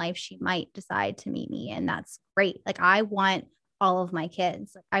later in life, she might decide to meet me. And that's great. Like, I want all of my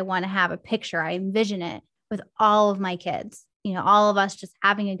kids. Like, I want to have a picture. I envision it with all of my kids, all of us just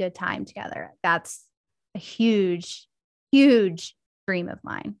having a good time together. That's a huge, huge dream of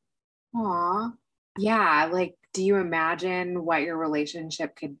mine. Aw. Yeah. Like, do you imagine what your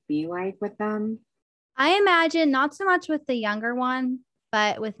relationship could be like with them? I imagine not so much with the younger one,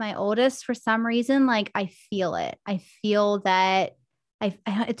 but with my oldest, for some reason, like I feel it. I feel that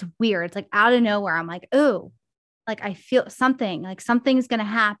it's weird. It's like out of nowhere. I'm like, oh, like I feel something, like something's going to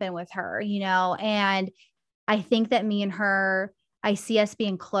happen with her, and I think that me and her, I see us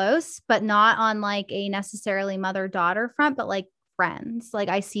being close, but not on like a necessarily mother-daughter front, but like friends. Like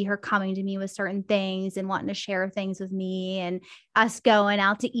I see her coming to me with certain things and wanting to share things with me and us going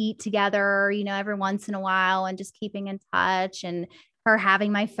out to eat together, every once in a while and just keeping in touch, and her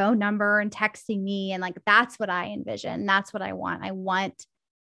having my phone number and texting me. And like, that's what I envision. That's what I want. I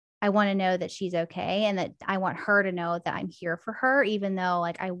want to know that she's okay. And that I want her to know that I'm here for her, even though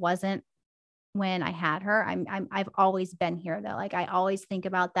like I wasn't when I had her. I've always been here though. Like I always think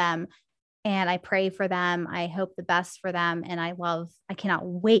about them and I pray for them. I hope the best for them. And I cannot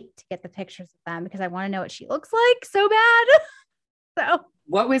wait to get the pictures of them because I want to know what she looks like so bad. So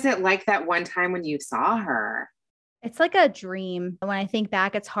what was it like that one time when you saw her? It's like a dream. When I think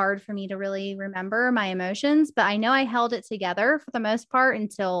back, it's hard for me to really remember my emotions, but I know I held it together for the most part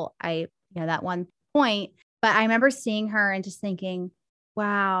until that one point. But I remember seeing her and just thinking,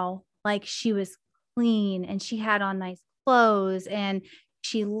 wow, like she was clean and she had on nice clothes and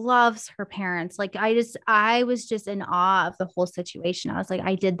she loves her parents. Like I was just in awe of the whole situation. I was like,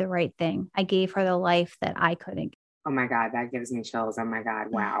 I did the right thing. I gave her the life that I couldn't. Oh my God, that gives me chills. Oh my God.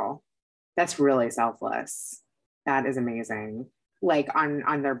 Wow. That's really selfless. That is amazing. Like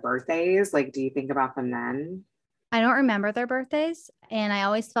on their birthdays, like, do you think about them then? I don't remember their birthdays, and I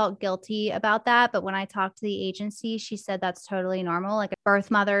always felt guilty about that. But when I talked to the agency, she said that's totally normal. Like birth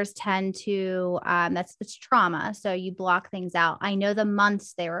mothers tend to, it's trauma. So you block things out. I know the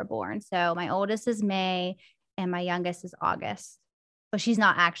months they were born. So my oldest is May and my youngest is August. Well, she's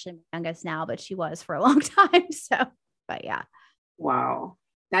not actually my youngest now, but she was for a long time. So, but yeah. Wow.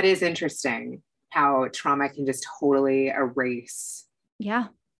 That is interesting how trauma can just totally erase. Yeah.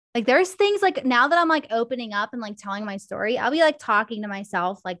 Like there's things like now that I'm like opening up and like telling my story, I'll be like talking to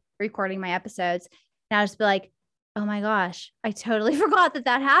myself, like recording my episodes. And I'll just be like, oh my gosh, I totally forgot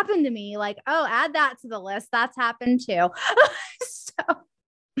that happened to me. Like, oh, add that to the list. That's happened too.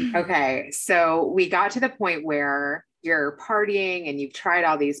 Okay. So we got to the point where you're partying and you've tried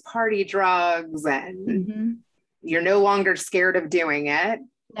all these party drugs and you're no longer scared of doing it.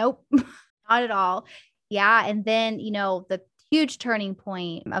 Nope, not at all. Yeah. And then, the huge turning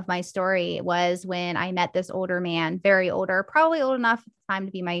point of my story was when I met this older man, very older, probably old enough at the time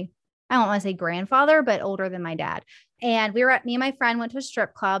to be I don't want to say grandfather, but older than my dad. And me and my friend went to a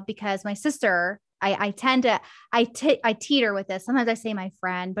strip club because my sister, I teeter with this. Sometimes I say my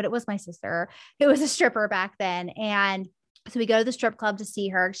friend, but it was my sister. It was a stripper back then. And so we go to the strip club to see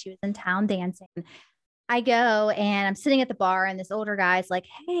her. She was in town dancing. I go and I'm sitting at the bar and this older guy's like,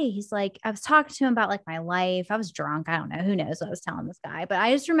 hey, he's like, I was talking to him about like my life. I was drunk. I don't know. Who knows what I was telling this guy, but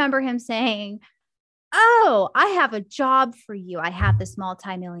I just remember him saying, oh, I have a job for you. I have this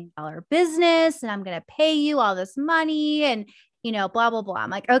multi-million-dollar business and I'm going to pay you all this money and, blah, blah, blah. I'm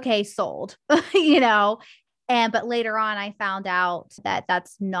like, okay, sold, but later on I found out that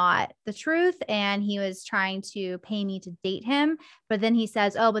that's not the truth. And he was trying to pay me to date him. But then he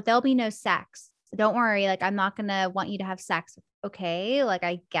says, oh, but there'll be no sex. Don't worry. Like, I'm not going to want you to have sex. Okay. Like,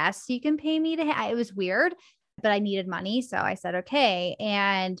 I guess you can pay me it was weird, but I needed money. So I said, okay.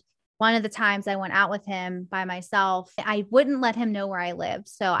 And one of the times I went out with him by myself, I wouldn't let him know where I lived.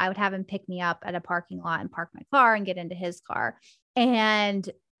 So I would have him pick me up at a parking lot and park my car and get into his car. And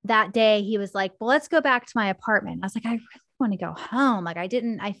that day he was like, well, let's go back to my apartment. I was like, I really want to go home. Like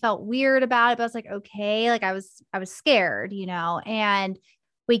I felt weird about it, but I was like, okay. Like I was scared, and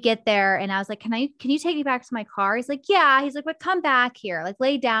we get there and I was like, can you take me back to my car? He's like, yeah. He's like, but come back here, like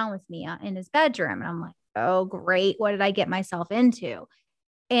lay down with me in his bedroom. And I'm like, oh, great. What did I get myself into?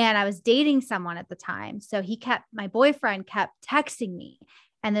 And I was dating someone at the time. So my boyfriend kept texting me.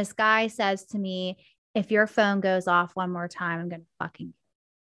 And this guy says to me, if your phone goes off one more time, I'm going to fucking.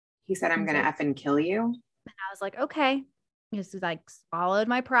 He said, I'm going to effing kill you. And I was like, okay. He just like swallowed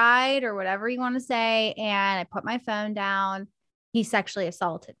my pride or whatever you want to say. And I put my phone down. He sexually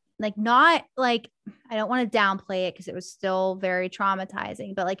assaulted, like, not like, I don't want to downplay it because it was still very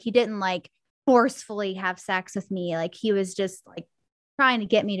traumatizing, but like, he didn't like forcefully have sex with me. Like he was just like trying to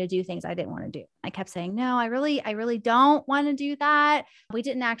get me to do things I didn't want to do. I kept saying, no, I really don't want to do that. We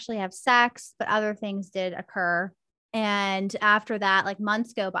didn't actually have sex, but other things did occur. And after that, like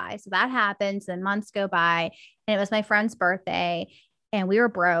months go by. So that happens and months go by and it was my friend's birthday and we were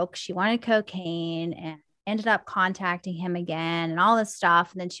broke. She wanted cocaine and ended up contacting him again and all this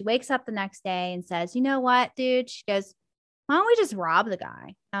stuff. And then she wakes up the next day and says, you know what, dude? She goes, why don't we just rob the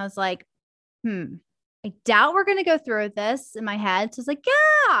guy? And I was like, I doubt we're going to go through with this in my head. So I was like,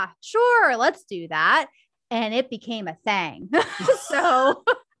 yeah, sure. Let's do that. And it became a thing. So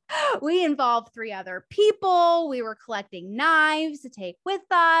we involved 3 other people. We were collecting knives to take with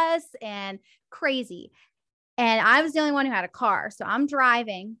us and crazy. And I was the only one who had a car. So I'm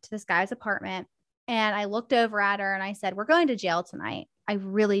driving to this guy's apartment. And I looked over at her and I said, we're going to jail tonight. I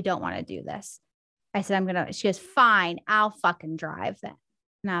really don't want to do this. I said, she goes, fine, I'll fucking drive then.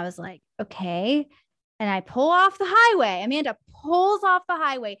 And I was like, okay. And I pull off the highway. Amanda pulls off the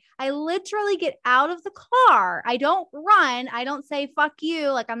highway. I literally get out of the car. I don't run. I don't say, fuck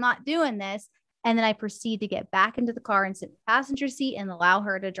you. Like, I'm not doing this. And then I proceed to get back into the car and sit in the passenger seat and allow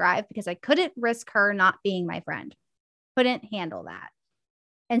her to drive because I couldn't risk her not being my friend. Couldn't handle that.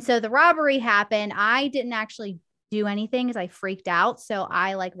 And so the robbery happened. I didn't actually do anything because I freaked out. So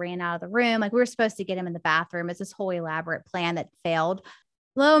I like ran out of the room. Like we were supposed to get him in the bathroom. It's this whole elaborate plan that failed.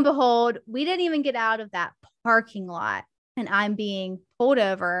 Lo and behold, we didn't even get out of that parking lot and I'm being pulled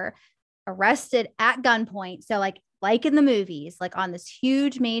over, arrested at gunpoint. So like in the movies, like on this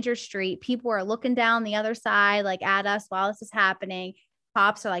huge major street, people are looking down the other side, like at us while this is happening.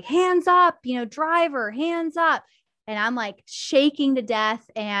 Cops are like, hands up, driver, hands up. And I'm like shaking to death.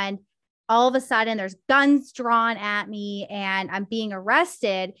 And all of a sudden there's guns drawn at me and I'm being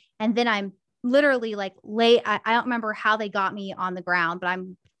arrested. And then I'm literally like I don't remember how they got me on the ground, but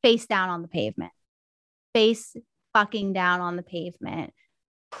I'm face down on the pavement, face fucking down on the pavement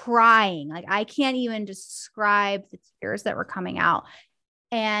crying. Like I can't even describe the tears that were coming out.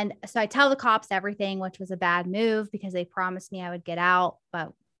 And so I tell the cops everything, which was a bad move because they promised me I would get out.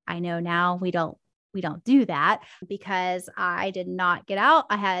 But I know now we don't do that because I did not get out.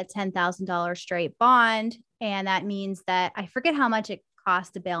 I had a $10,000 straight bond. And that means that I forget how much it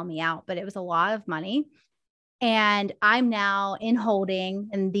cost to bail me out, but it was a lot of money. And I'm now in holding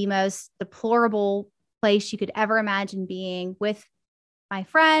in the most deplorable place you could ever imagine being with my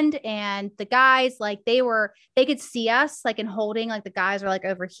friend and the guys. Like they could see us like in holding, like the guys were like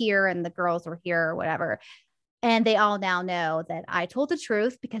over here and the girls were here or whatever. And they all now know that I told the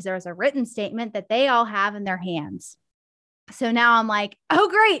truth because there was a written statement that they all have in their hands. So now I'm like, oh,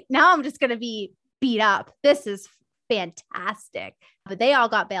 great. Now I'm just going to be beat up. This is fantastic. But they all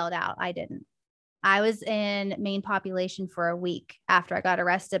got bailed out. I didn't. I was in Maine population for a week after I got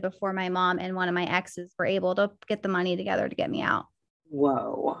arrested before my mom and one of my exes were able to get the money together to get me out.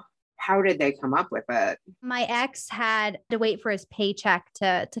 Whoa. How did they come up with it? My ex had to wait for his paycheck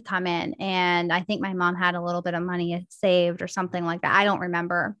to come in. And I think my mom had a little bit of money saved or something like that. I don't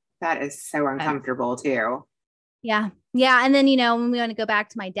remember. That is so uncomfortable too. Yeah. Yeah. And then, when we want to go back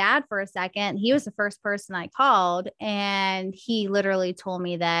to my dad for a second, he was the first person I called. And he literally told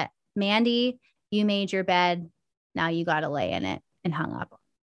me that, Mandy, you made your bed. Now you got to lay in it, and hung up.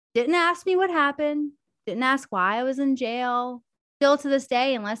 Didn't ask me what happened. Didn't ask why I was in jail. Still to this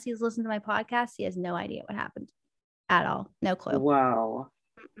day, unless he's listened to my podcast, he has no idea what happened at all. No clue. Whoa.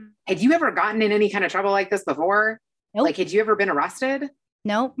 Had you ever gotten in any kind of trouble like this before? Nope. Like, had you ever been arrested?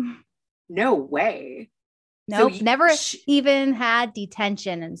 Nope. No way. Nope. So Never even had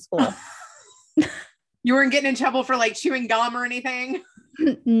detention in school. You weren't getting in trouble for like chewing gum or anything?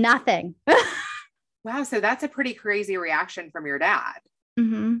 Nothing. Wow. So that's a pretty crazy reaction from your dad,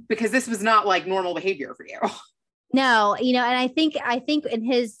 Mm-hmm. because this was not like normal behavior for you. No, and I think in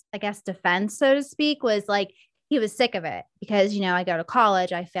his, I guess, defense, so to speak, was like, he was sick of it because, I go to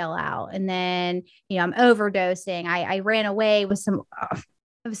college, I fell out, and then, I'm overdosing. I ran away with some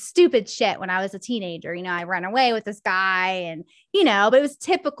stupid shit when I was a teenager. I ran away with this guy and, but it was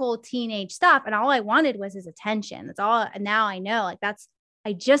typical teenage stuff. And all I wanted was his attention. That's all. And now I know, like,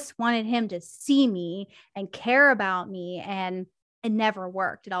 I just wanted him to see me and care about me, and it never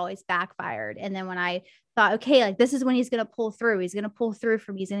worked. It always backfired. And then when I thought, okay, like this is when he's going to pull through. He's going to pull through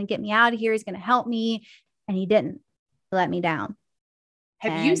for me. He's going to get me out of here. He's going to help me. And he didn't. He let me down.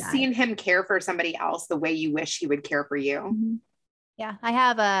 Have you seen him care for somebody else the way you wish he would care for you? Mm-hmm. Yeah. I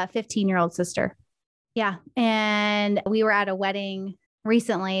have a 15-year-old sister. Yeah. And we were at a wedding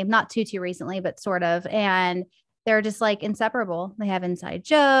recently, not too recently, but sort of. And they're just like inseparable. They have inside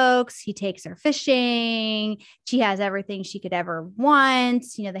jokes. He takes her fishing. She has everything she could ever want.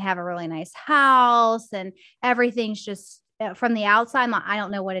 They have a really nice house, and everything's just from the outside. I don't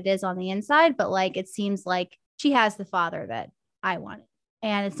know what it is on the inside, but like, it seems like she has the father that I wanted,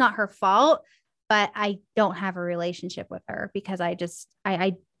 and it's not her fault, but I don't have a relationship with her because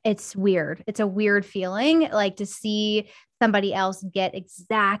it's weird. It's a weird feeling, like, to see somebody else get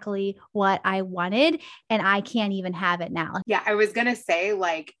exactly what I wanted, and I can't even have it now. Yeah. I was going to say,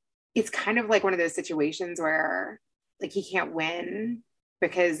 like, it's kind of like one of those situations where like he can't win,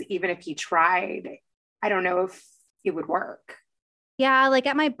 because even if he tried, I don't know if it would work. Yeah. Like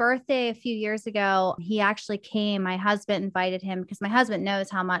at my birthday a few years ago, he actually came. My husband invited him because my husband knows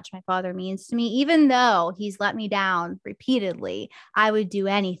how much my father means to me. Even though he's let me down repeatedly, I would do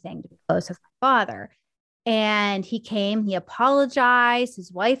anything to be close with my father. And he came, he apologized.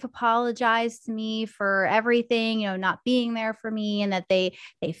 His wife apologized to me for everything, not being there for me, and that they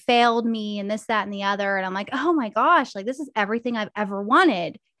failed me and this, that, and the other. And I'm like, oh my gosh, like this is everything I've ever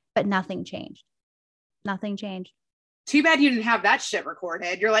wanted, but nothing changed. Nothing changed. Too bad you didn't have that shit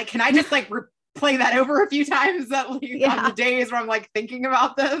recorded. You're like, can I just like play that over a few times on the days where I'm like thinking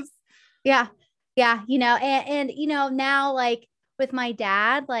about this? Yeah. Yeah. And now, like, with my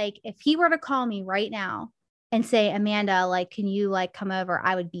dad, like if he were to call me right now and say, Amanda, like, can you like come over?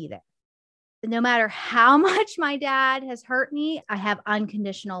 I would be there. No matter how much my dad has hurt me, I have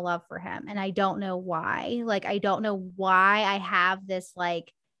unconditional love for him. And I don't know why. Like, I don't know why I have this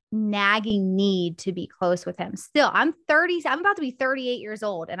like nagging need to be close with him. Still, I'm about to be 38 years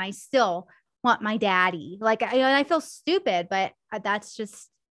old, and I still want my daddy. Like, I feel stupid, but that's just,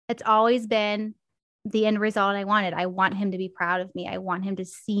 it's always been the end result I wanted. I want him to be proud of me. I want him to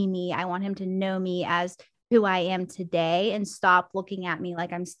see me. I want him to know me as who I am today, and stop looking at me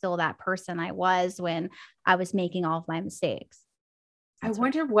like I'm still that person I was when I was making all of my mistakes. I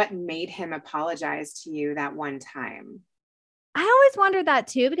wonder what made him apologize to you that one time. I always wondered that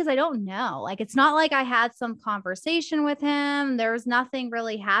too, because I don't know. Like, it's not like I had some conversation with him. There was nothing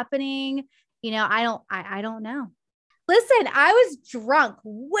really happening. I don't know. Listen, I was drunk,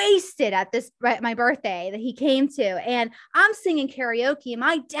 wasted at my birthday that he came to, and I'm singing karaoke and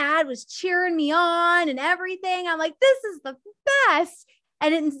my dad was cheering me on and everything. I'm like, this is the best.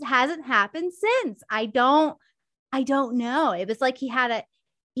 And it hasn't happened since. I don't know. It was like he had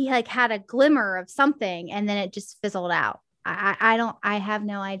a glimmer of something and then it just fizzled out. I have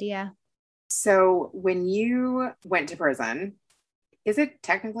no idea. So when you went to prison, is it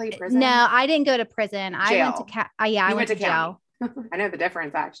technically prison? No, I didn't go to prison. Jail. I went to I went to jail. I know the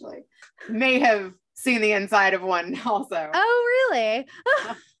difference, actually. May have seen the inside of one also. Oh, really?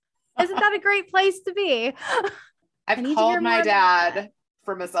 Isn't that a great place to be? I've called my dad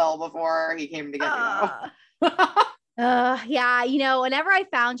from a cell before he came to get me. Yeah. Whenever I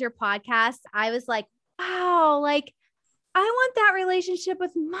found your podcast, I was like, wow, like I want that relationship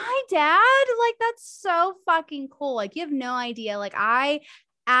with my dad. Like, that's so fucking cool. Like, you have no idea. Like, I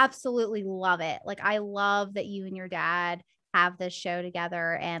absolutely love it. Like, I love that you and your dad have this show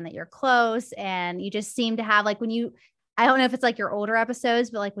together and that you're close. And you just seem to have, like, I don't know if it's like your older episodes,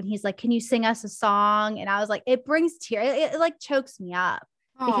 but like when he's like, can you sing us a song? And I was like, it brings tears. It like chokes me up.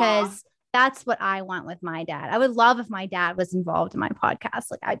 Aww. Because that's what I want with my dad. I would love if my dad was involved in my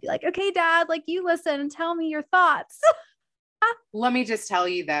podcast. Like, I'd be like, okay, dad, like you listen and tell me your thoughts. Let me just tell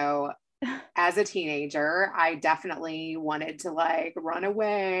you though, as a teenager, I definitely wanted to like run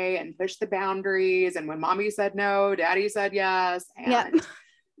away and push the boundaries. And when mommy said no, daddy said yes. And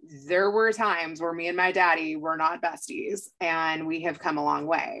there were times where me and my daddy were not besties, and we have come a long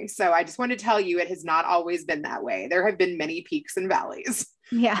way. So I just want to tell you, it has not always been that way. There have been many peaks and valleys.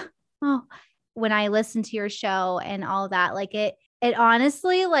 Yeah. Oh, when I listen to your show and all that, like it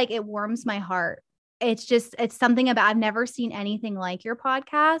honestly, like it warms my heart. It's something about, I've never seen anything like your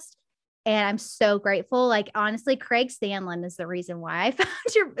podcast. And I'm so grateful. Like, honestly, Craig Sandlin is the reason why I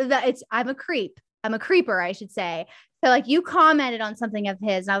found I'm a creep. I'm a creeper, I should say. So like you commented on something of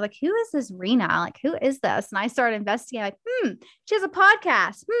his and I was like, who is this Rena? Like, who is this? And I started investigating like, she has a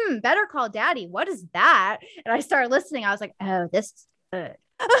podcast. Better Call Daddy. What is that? And I started listening. I was like, oh, this is good.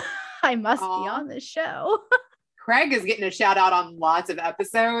 I must be on this show. Craig is getting a shout out on lots of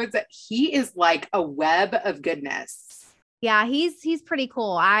episodes. He is like a web of goodness. Yeah, he's pretty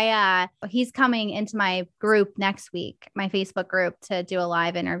cool. He's coming into my group next week, my Facebook group, to do a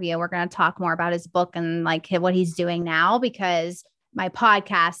live interview. We're going to talk more about his book and like what he's doing now, because my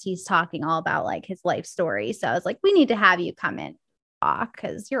podcast, he's talking all about like his life story. So I was like, we need to have you come in talk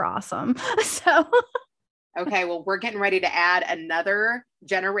because you're awesome. So. Okay, well, we're getting ready to add another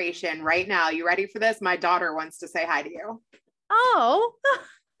generation right now. You ready for this? My daughter wants to say hi to you. Oh.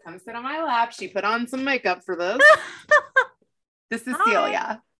 Come sit on my lap. She put on some makeup for this. This is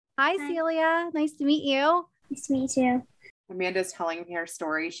Celia. Hi, Celia. Nice to meet you. Nice to meet you. Amanda's telling me her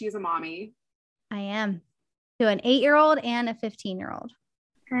story. She's a mommy. I am. To an 8-year-old and a 15-year-old.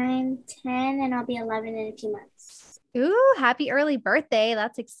 I'm 10 and I'll be 11 in a few months. Ooh, happy early birthday.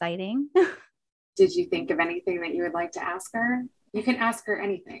 That's exciting. Did you think of anything that you would like to ask her? You can ask her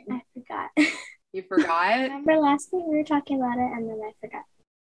anything. I forgot. You forgot? Remember last night we were talking about it and then I forgot.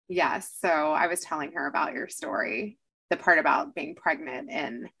 Yes. So I was telling her about your story, the part about being pregnant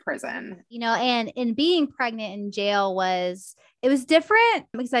in prison. And in being pregnant in jail was different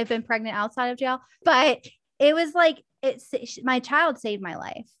because I've been pregnant outside of jail, but it was like, my child saved my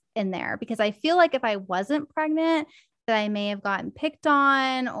life in there, because I feel like if I wasn't pregnant, that I may have gotten picked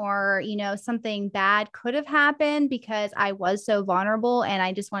on or, something bad could have happened because I was so vulnerable and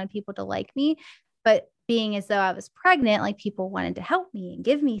I just wanted people to like me. But being as though I was pregnant, like people wanted to help me and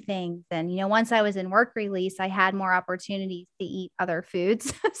give me things. And, once I was in work release, I had more opportunities to eat other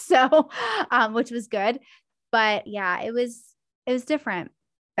foods. So, which was good. But yeah, it was different.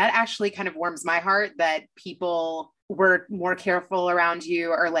 That actually kind of warms my heart that people were more careful around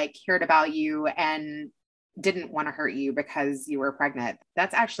you or like cared about you and didn't want to hurt you because you were pregnant.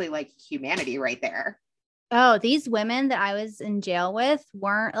 That's actually like humanity right there. Oh, these women that I was in jail with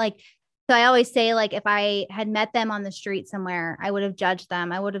weren't like, so I always say, like, if I had met them on the street somewhere, I would have judged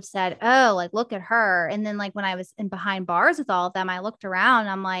them. I would have said, oh, like, look at her. And then like when I was in behind bars with all of them, I looked around,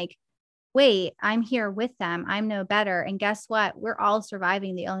 I'm like, wait, I'm here with them. I'm no better. And guess what? We're all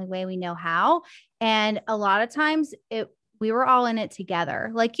surviving the only way we know how. And a lot of times we were all in it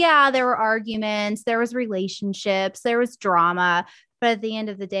together. Like, yeah, there were arguments, there was relationships, there was drama, but at the end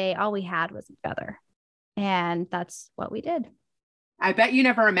of the day, all we had was each other. And that's what we did. I bet you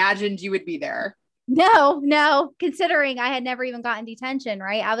never imagined you would be there. No, considering I had never even gotten detention,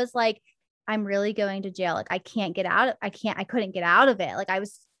 right? I was like, I'm really going to jail. Like I couldn't get out of it. Like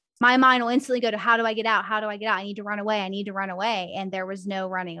my mind will instantly go to how do I get out? How do I get out? I need to run away. I need to run away. And there was no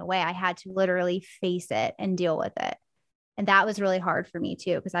running away. I had to literally face it and deal with it. And that was really hard for me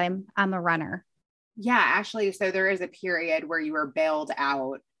too, because I'm a runner. Yeah, actually. So there is a period where you were bailed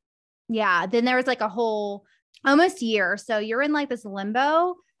out. Yeah. Then there was like a whole almost year. So you're in like this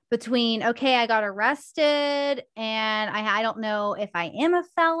limbo between, okay, I got arrested and I don't know if I am a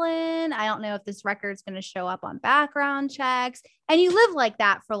felon. I don't know if this record's going to show up on background checks. And you live like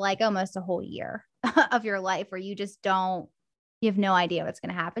that for like almost a whole year of your life where you have no idea what's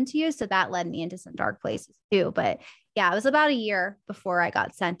going to happen to you. So that led me into some dark places too. But yeah, it was about a year before I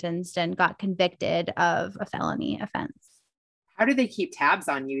got sentenced and got convicted of a felony offense. How did they keep tabs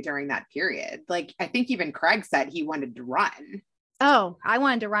on you during that period? Like, I think even Craig said he wanted to run. Oh, I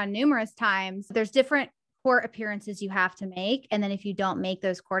wanted to run numerous times. There's different court appearances you have to make. And then if you don't make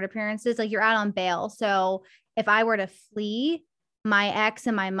those court appearances, like you're out on bail. So if I were to flee, my ex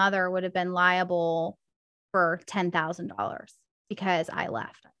and my mother would have been liable for $10,000 because I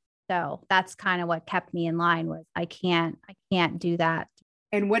left. So that's kind of what kept me in line was I can't do that.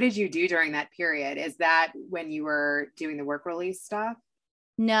 And what did you do during that period? Is that when you were doing the work release stuff?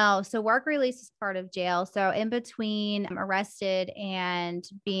 No. So work release is part of jail. So in between arrested and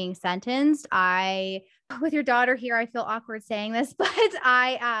being sentenced, with your daughter here, I feel awkward saying this, but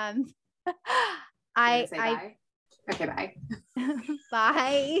I bye. Okay, bye.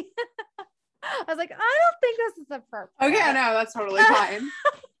 Bye. I was like, I don't think this is appropriate. Okay, no, that's totally fine.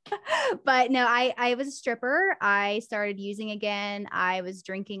 But no, I was a stripper. I started using again. I was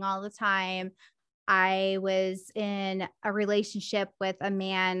drinking all the time. I was in a relationship with a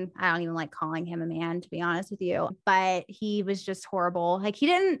man. I don't even like calling him a man, to be honest with you, but he was just horrible. Like he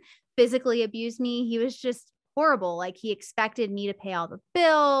didn't physically abuse me. He was just horrible. Like he expected me to pay all the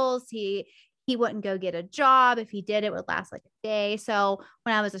bills. He wouldn't go get a job. If he did, it would last like a day. So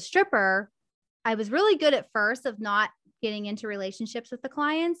when I was a stripper, I was really good at first of not getting into relationships with the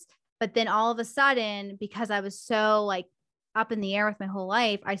clients. But then all of a sudden, because I was so like up in the air with my whole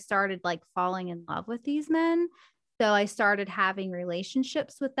life, I started like falling in love with these men. So I started having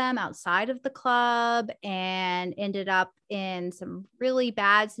relationships with them outside of the club and ended up in some really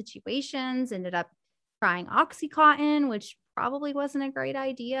bad situations, ended up trying Oxycontin, which probably wasn't a great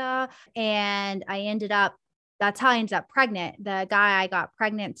idea. And that's how I ended up pregnant. The guy I got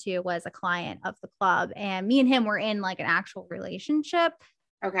pregnant to was a client of the club, and me and him were in like an actual relationship.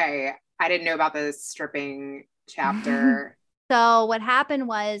 Okay. I didn't know about the stripping chapter. So what happened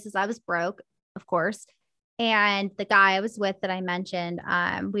was I was broke, of course. And the guy I was with that I mentioned,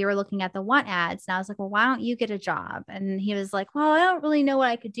 we were looking at the want ads and I was like, well, why don't you get a job? And he was like, well, I don't really know what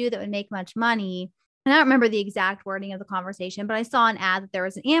I could do that would make much money. And I don't remember the exact wording of the conversation, but I saw an ad that there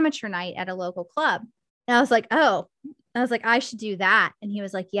was an amateur night at a local club. And I was like, oh, I should do that. And he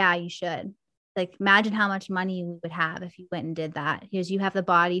was like, yeah, you should. Like, imagine how much money we would have if you went and did that. He goes, you have the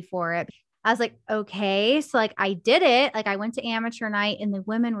body for it. I was like, okay. So like, I did it. Like I went to amateur night and the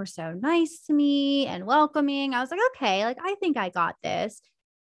women were so nice to me and welcoming. I was like, okay, like, I think I got this,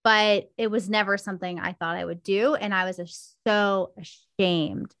 but it was never something I thought I would do. And I was so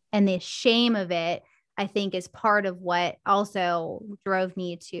ashamed. And the shame of it, I think, is part of what also drove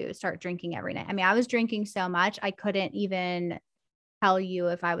me to start drinking every night. I mean, I was drinking so much, I couldn't even tell you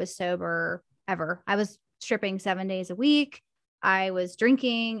if I was sober ever. I was stripping 7 days a week. I was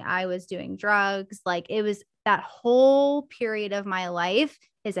drinking. I was doing drugs. Like it was that whole period of my life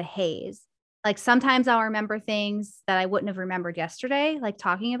is a haze. Like sometimes I'll remember things that I wouldn't have remembered yesterday, like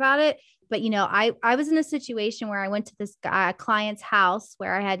talking about it. But, you know, I was in a situation where I went to this client's house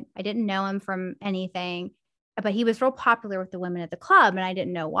where I didn't know him from anything, but he was real popular with the women at the club and I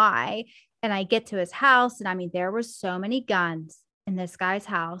didn't know why. And I get to his house and I mean, there were so many guns in this guy's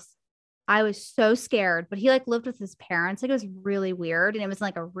house. I was so scared, but he like lived with his parents. Like it was really weird. And it was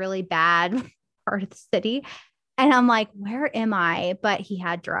like a really bad part of the city. And I'm like, where am I? But he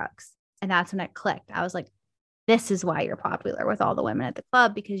had drugs. And that's when it clicked. I was like, this is why you're popular with all the women at the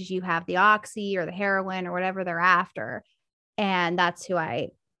club, because you have the oxy or the heroin or whatever they're after. And that's who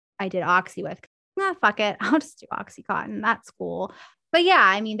I did oxy with. Fuck it. I'll just do Oxycontin. That's cool. But yeah,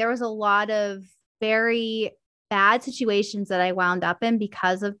 I mean, there was a lot of very bad situations that I wound up in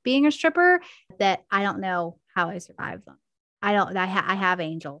because of being a stripper that I don't know how I survived them. I have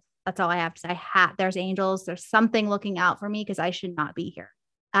angels. That's all I have to say. There's angels. There's something looking out for me because I should not be here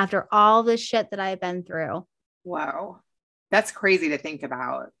after all this shit that I've been through. Wow. That's crazy to think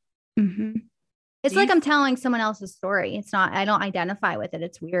about. Mm-hmm. It's like I'm telling someone else's story. It's not, I don't identify with it.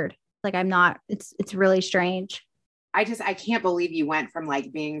 It's weird. Like I'm not, it's really strange. I can't believe you went from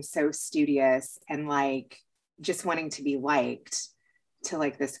like being so studious and like just wanting to be liked to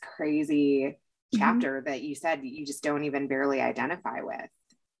like this crazy chapter that you said you just don't even barely identify with.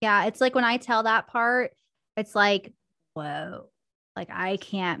 Yeah. It's like when I tell that part, it's like, whoa, like I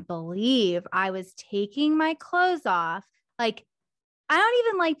can't believe I was taking my clothes off. Like, I don't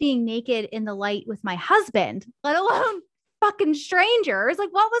even like being naked in the light with my husband, let alone fucking strangers.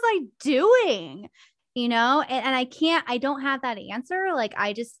 Like, what was I doing? You know, and I don't have that answer. Like,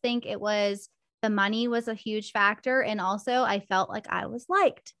 I just think the money was a huge factor. And also I felt like I was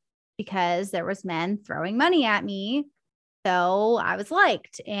liked because there was men throwing money at me. So I was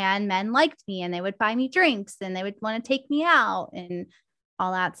liked and men liked me and they would buy me drinks and they would want to take me out and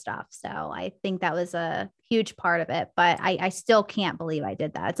all that stuff. So I think that was a huge part of it, but I still can't believe I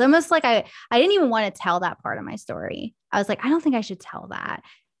did that. It's almost like I didn't even want to tell that part of my story. I was like, I don't think I should tell that.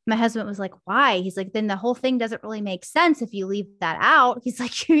 My husband was like, why? He's like, then the whole thing doesn't really make sense if you leave that out. He's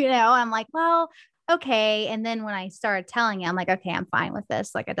like, I'm like, well, okay. And then when I started telling him, I'm like, okay, I'm fine with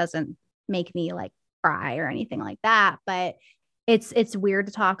this. Like, it doesn't make me like cry or anything like that, but it's weird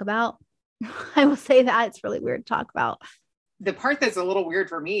to talk about. I will say that it's really weird to talk about. The part that's a little weird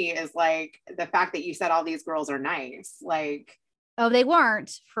for me is like the fact that you said all these girls are nice. Like, oh, they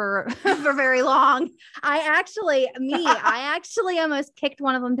weren't for for very long. I actually almost kicked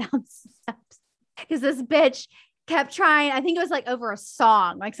one of them down the steps because this bitch kept trying. I think it was like over a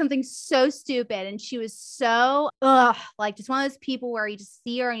song, like something so stupid. And she was so, like just one of those people where you just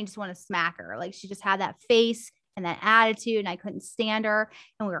see her and you just want to smack her. Like she just had that face and that attitude and I couldn't stand her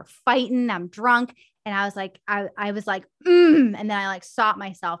and we were fighting. I'm drunk. And I was like, I was like, and then I like stopped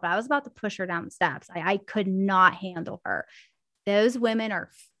myself. I was about to push her down the steps. I could not handle her. Those women are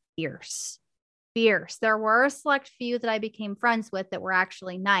fierce. There were a select few that I became friends with that were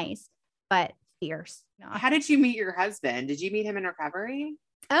actually nice, but fierce. How did you meet your husband? Did you meet him in recovery?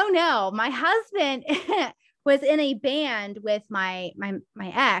 Oh no, my husband was in a band with my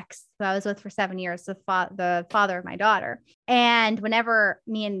ex, who I was with for 7 years, the father of my daughter. And whenever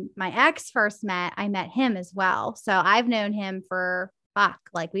me and my ex first met, I met him as well. So I've known him for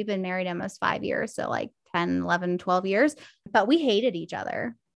like we've been married almost 5 years. So like 10, 11, 12 years, but we hated each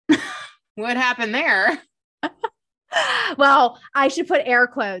other. What happened there? Well, I should put air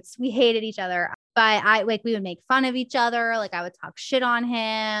quotes. We hated each other, but we would make fun of each other. Like I would talk shit on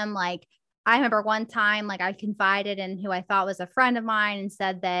him. Like I remember one time, like I confided in who I thought was a friend of mine and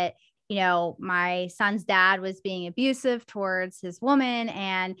said that, my son's dad was being abusive towards his woman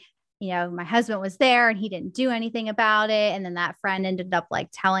and, my husband was there and he didn't do anything about it. And then that friend ended up like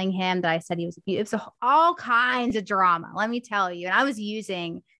telling him that I said he was abused. It was all kinds of drama, let me tell you. And I was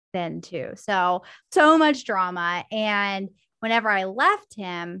using then too. So much drama. And whenever I left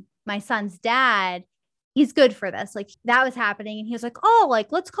him, my son's dad, he's good for this. Like that was happening. And he was like, oh,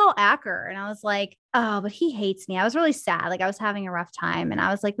 like, let's call Acker. And I was like, oh, but he hates me. I was really sad. Like I was having a rough time. And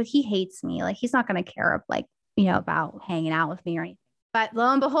I was like, but he hates me. Like, he's not going to care like, about hanging out with me or anything. But lo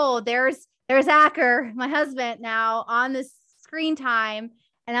and behold, there's Acker, my husband now on this screen time.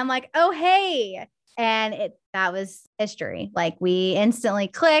 And I'm like, oh, hey. And that was history. Like we instantly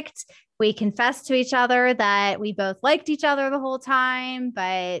clicked. We confessed to each other that we both liked each other the whole time,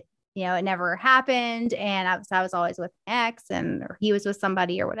 but it never happened. And I was always with my ex or he was with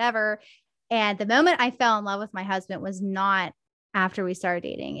somebody or whatever. And the moment I fell in love with my husband was not after we started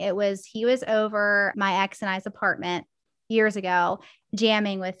dating. He was over my ex and I's apartment years ago,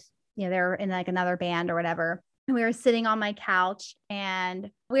 jamming with, they were in like another band or whatever. And we were sitting on my couch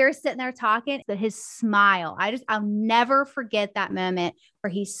and we were sitting there talking. But his smile, I'll never forget that moment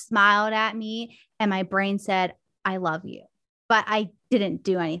where he smiled at me and my brain said, I love you. But I didn't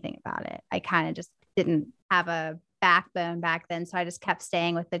do anything about it. I kind of just didn't have a backbone back then. So I just kept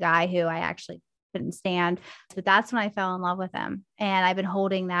staying with the guy who I actually couldn't stand. But that's when I fell in love with him. And I've been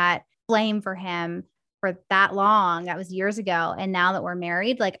holding that flame for him for that long. That was years ago. And now that we're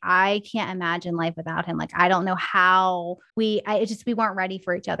married, like I can't imagine life without him. Like I don't know how we weren't ready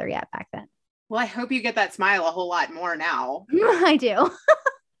for each other yet back then. Well, I hope you get that smile a whole lot more now. I do.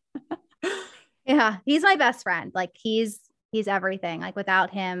 Yeah. He's my best friend. Like he's everything. Like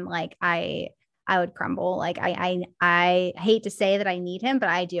without him, like I would crumble. Like I hate to say that I need him, but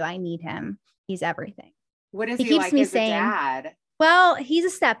I do. I need him. He's everything. What is he like as a dad? Well, he's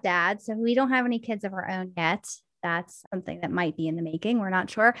a stepdad, so we don't have any kids of our own yet. That's something that might be in the making. We're not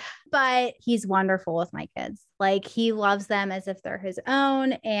sure, but he's wonderful with my kids. Like he loves them as if they're his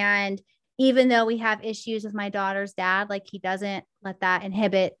own. And even though we have issues with my daughter's dad, like he doesn't let that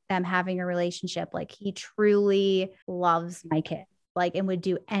inhibit them having a relationship. Like he truly loves my kid. like, and would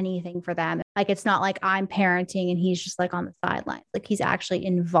do anything for them. Like, it's not like I'm parenting and he's just like on the sidelines. Like, he's actually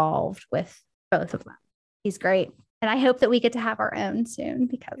involved with both of them. He's great. And I hope that we get to have our own soon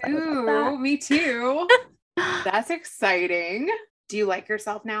because I would love that. Me too. That's exciting. Do you like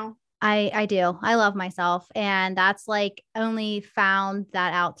yourself now? I do. I love myself. And that's like only found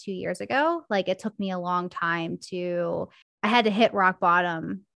that out 2 years ago. Like, it took me a long time I had to hit rock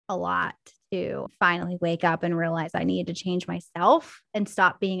bottom a lot to finally wake up and realize I needed to change myself and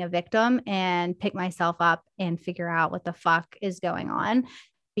stop being a victim and pick myself up and figure out what the fuck is going on.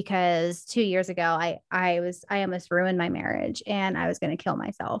 Because 2 years ago, I almost ruined my marriage and I was going to kill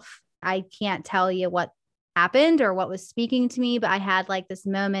myself. I can't tell you what happened or what was speaking to me, but I had like this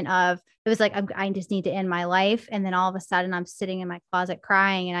moment of, it was like, I just need to end my life. And then all of a sudden I'm sitting in my closet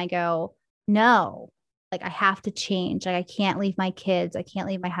crying and I go, no, like I have to change. Like, I can't leave my kids. I can't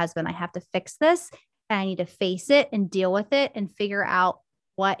leave my husband. I have to fix this and I need to face it and deal with it and figure out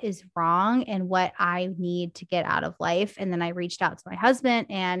what is wrong and what I need to get out of life. And then I reached out to my husband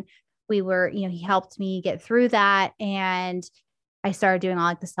and we were, he helped me get through that. And I started doing all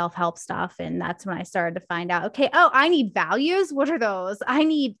like the self-help stuff. And that's when I started to find out, okay, I need values. What are those? I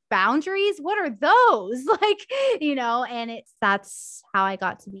need boundaries. What are those? And that's how I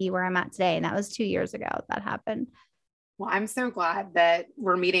got to be where I'm at today. And that was 2 years ago that happened. Well, I'm so glad that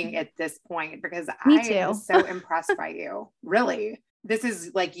we're meeting at this point because Me I too. am so impressed by you. Really. This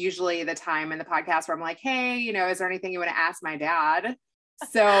is like usually the time in the podcast where I'm like, hey, is there anything you want to ask my dad?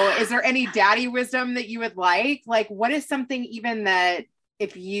 So is there any daddy wisdom that you would like? Like, what is something even that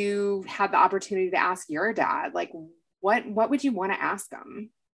if you had the opportunity to ask your dad, like what would you want to ask him?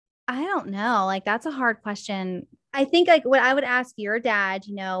 I don't know. Like, that's a hard question. I think like what I would ask your dad,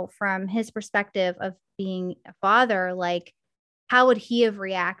 from his perspective of being a father, like, how would he have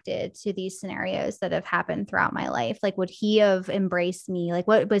reacted to these scenarios that have happened throughout my life? Like, would he have embraced me? Like,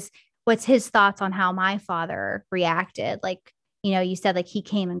 what's his thoughts on how my father reacted? Like, you said like he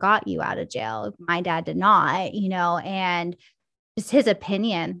came and got you out of jail. My dad did not, and just his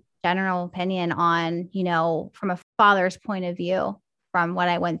general opinion on, from a father's point of view from what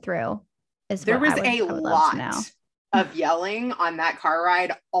I went through is there was I would love to know. Of yelling on that car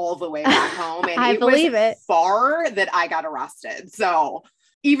ride all the way back home. And I believe it far that I got arrested. So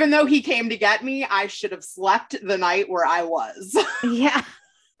even though he came to get me, I should have slept the night where I was. Yeah.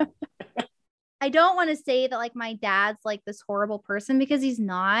 I don't want to say that like my dad's like this horrible person because he's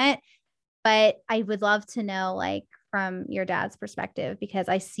not, but I would love to know like from your dad's perspective, because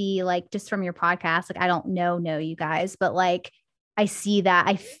I see like just from your podcast, like I don't know you guys, but like I see that,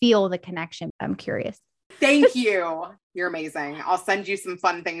 I feel the connection. I'm curious. Thank you. You're amazing. I'll send you some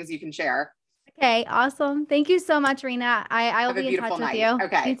fun things you can share. Okay, awesome. Thank you so much, Rena. I'll be in touch with you.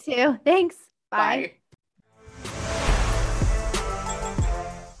 Okay. You too. Thanks. Bye.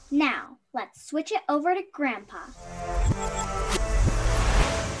 Now, let's switch it over to Grandpa.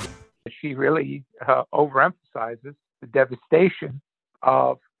 She really overemphasizes the devastation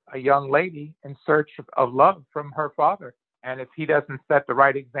of a young lady in search of love from her father. And if he doesn't set the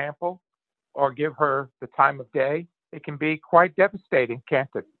right example or give her the time of day, it can be quite devastating, can't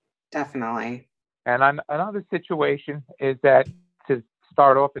it? Definitely. And another situation is that, to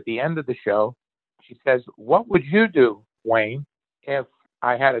start off at the end of the show, she says, what would you do, Wayne, if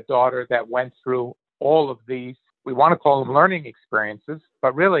I had a daughter that went through all of these, we want to call them learning experiences,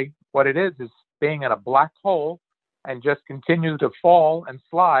 but really what it is being in a black hole and just continue to fall and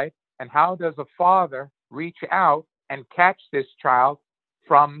slide. And how does a father reach out and catch this child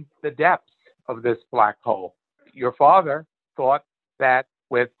from the depths of this black hole? Your father thought that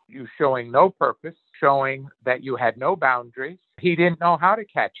with you showing no purpose, showing that you had no boundaries, he didn't know how to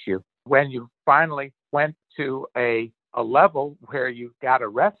catch you. When you finally went to a level where you got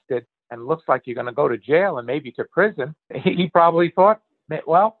arrested and looks like you're going to go to jail and maybe to prison, he probably thought,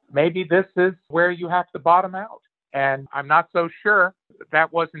 well, maybe this is where you have to bottom out. And I'm not so sure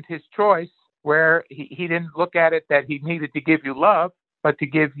that wasn't his choice, where he didn't look at it that he needed to give you love, but to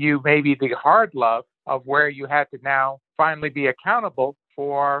give you maybe the hard love of where you had to now finally be accountable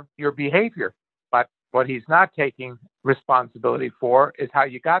for your behavior. But what he's not taking responsibility for is how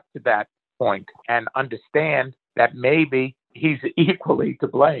you got to that point, and understand that maybe he's equally to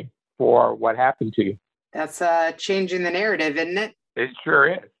blame for what happened to you. That's changing the narrative, isn't it? It sure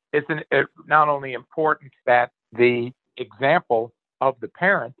is. Isn't it not only important that the example of the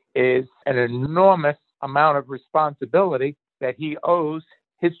parent is an enormous amount of responsibility that he owes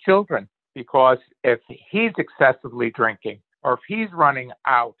his children? Because if he's excessively drinking, or if he's running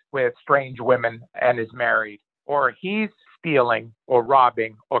out with strange women and is married, or he's stealing or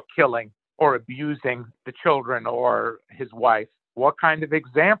robbing or killing or abusing the children or his wife, what kind of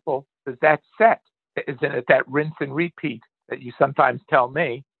example does that set? Isn't it that rinse and repeat that you sometimes tell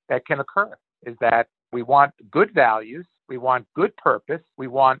me that can occur? Is that we want good values, we want good purpose, we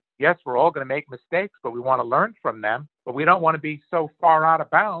want, yes, we're all going to make mistakes, but we want to learn from them, but we don't want to be so far out of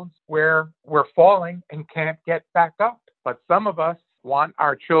bounds where we're falling and can't get back up. But some of us want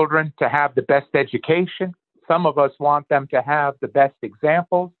our children to have the best education. Some of us want them to have the best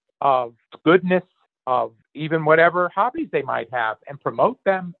examples of goodness, of even whatever hobbies they might have, and promote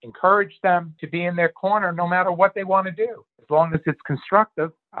them, encourage them to be in their corner no matter what they want to do. As long as it's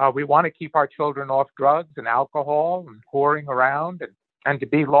constructive, we want to keep our children off drugs and alcohol and whoring around and to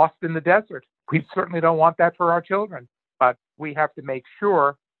be lost in the desert. We certainly don't want that for our children, but we have to make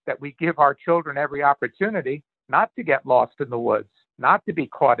sure that we give our children every opportunity not to get lost in the woods, not to be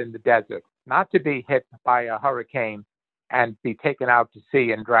caught in the desert, not to be hit by a hurricane and be taken out to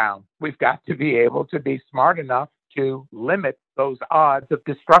sea and drown. We've got to be able to be smart enough to limit those odds of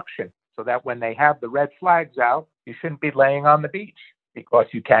destruction so that when they have the red flags out, you shouldn't be laying on the beach because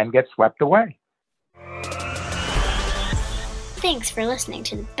you can get swept away. Thanks for listening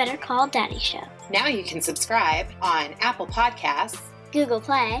to the Better Call Daddy Show. Now you can subscribe on Apple Podcasts, Google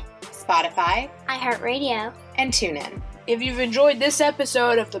Play, Spotify, iHeartRadio, and TuneIn. If you've enjoyed this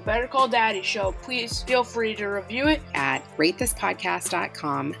episode of the Better Call Daddy Show, please feel free to review it at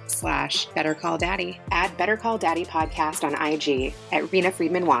ratethispodcast.com/BetterCallDaddy. Add Better Call Daddy Podcast on IG at Rena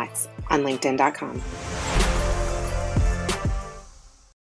Friedman Watts on LinkedIn.com.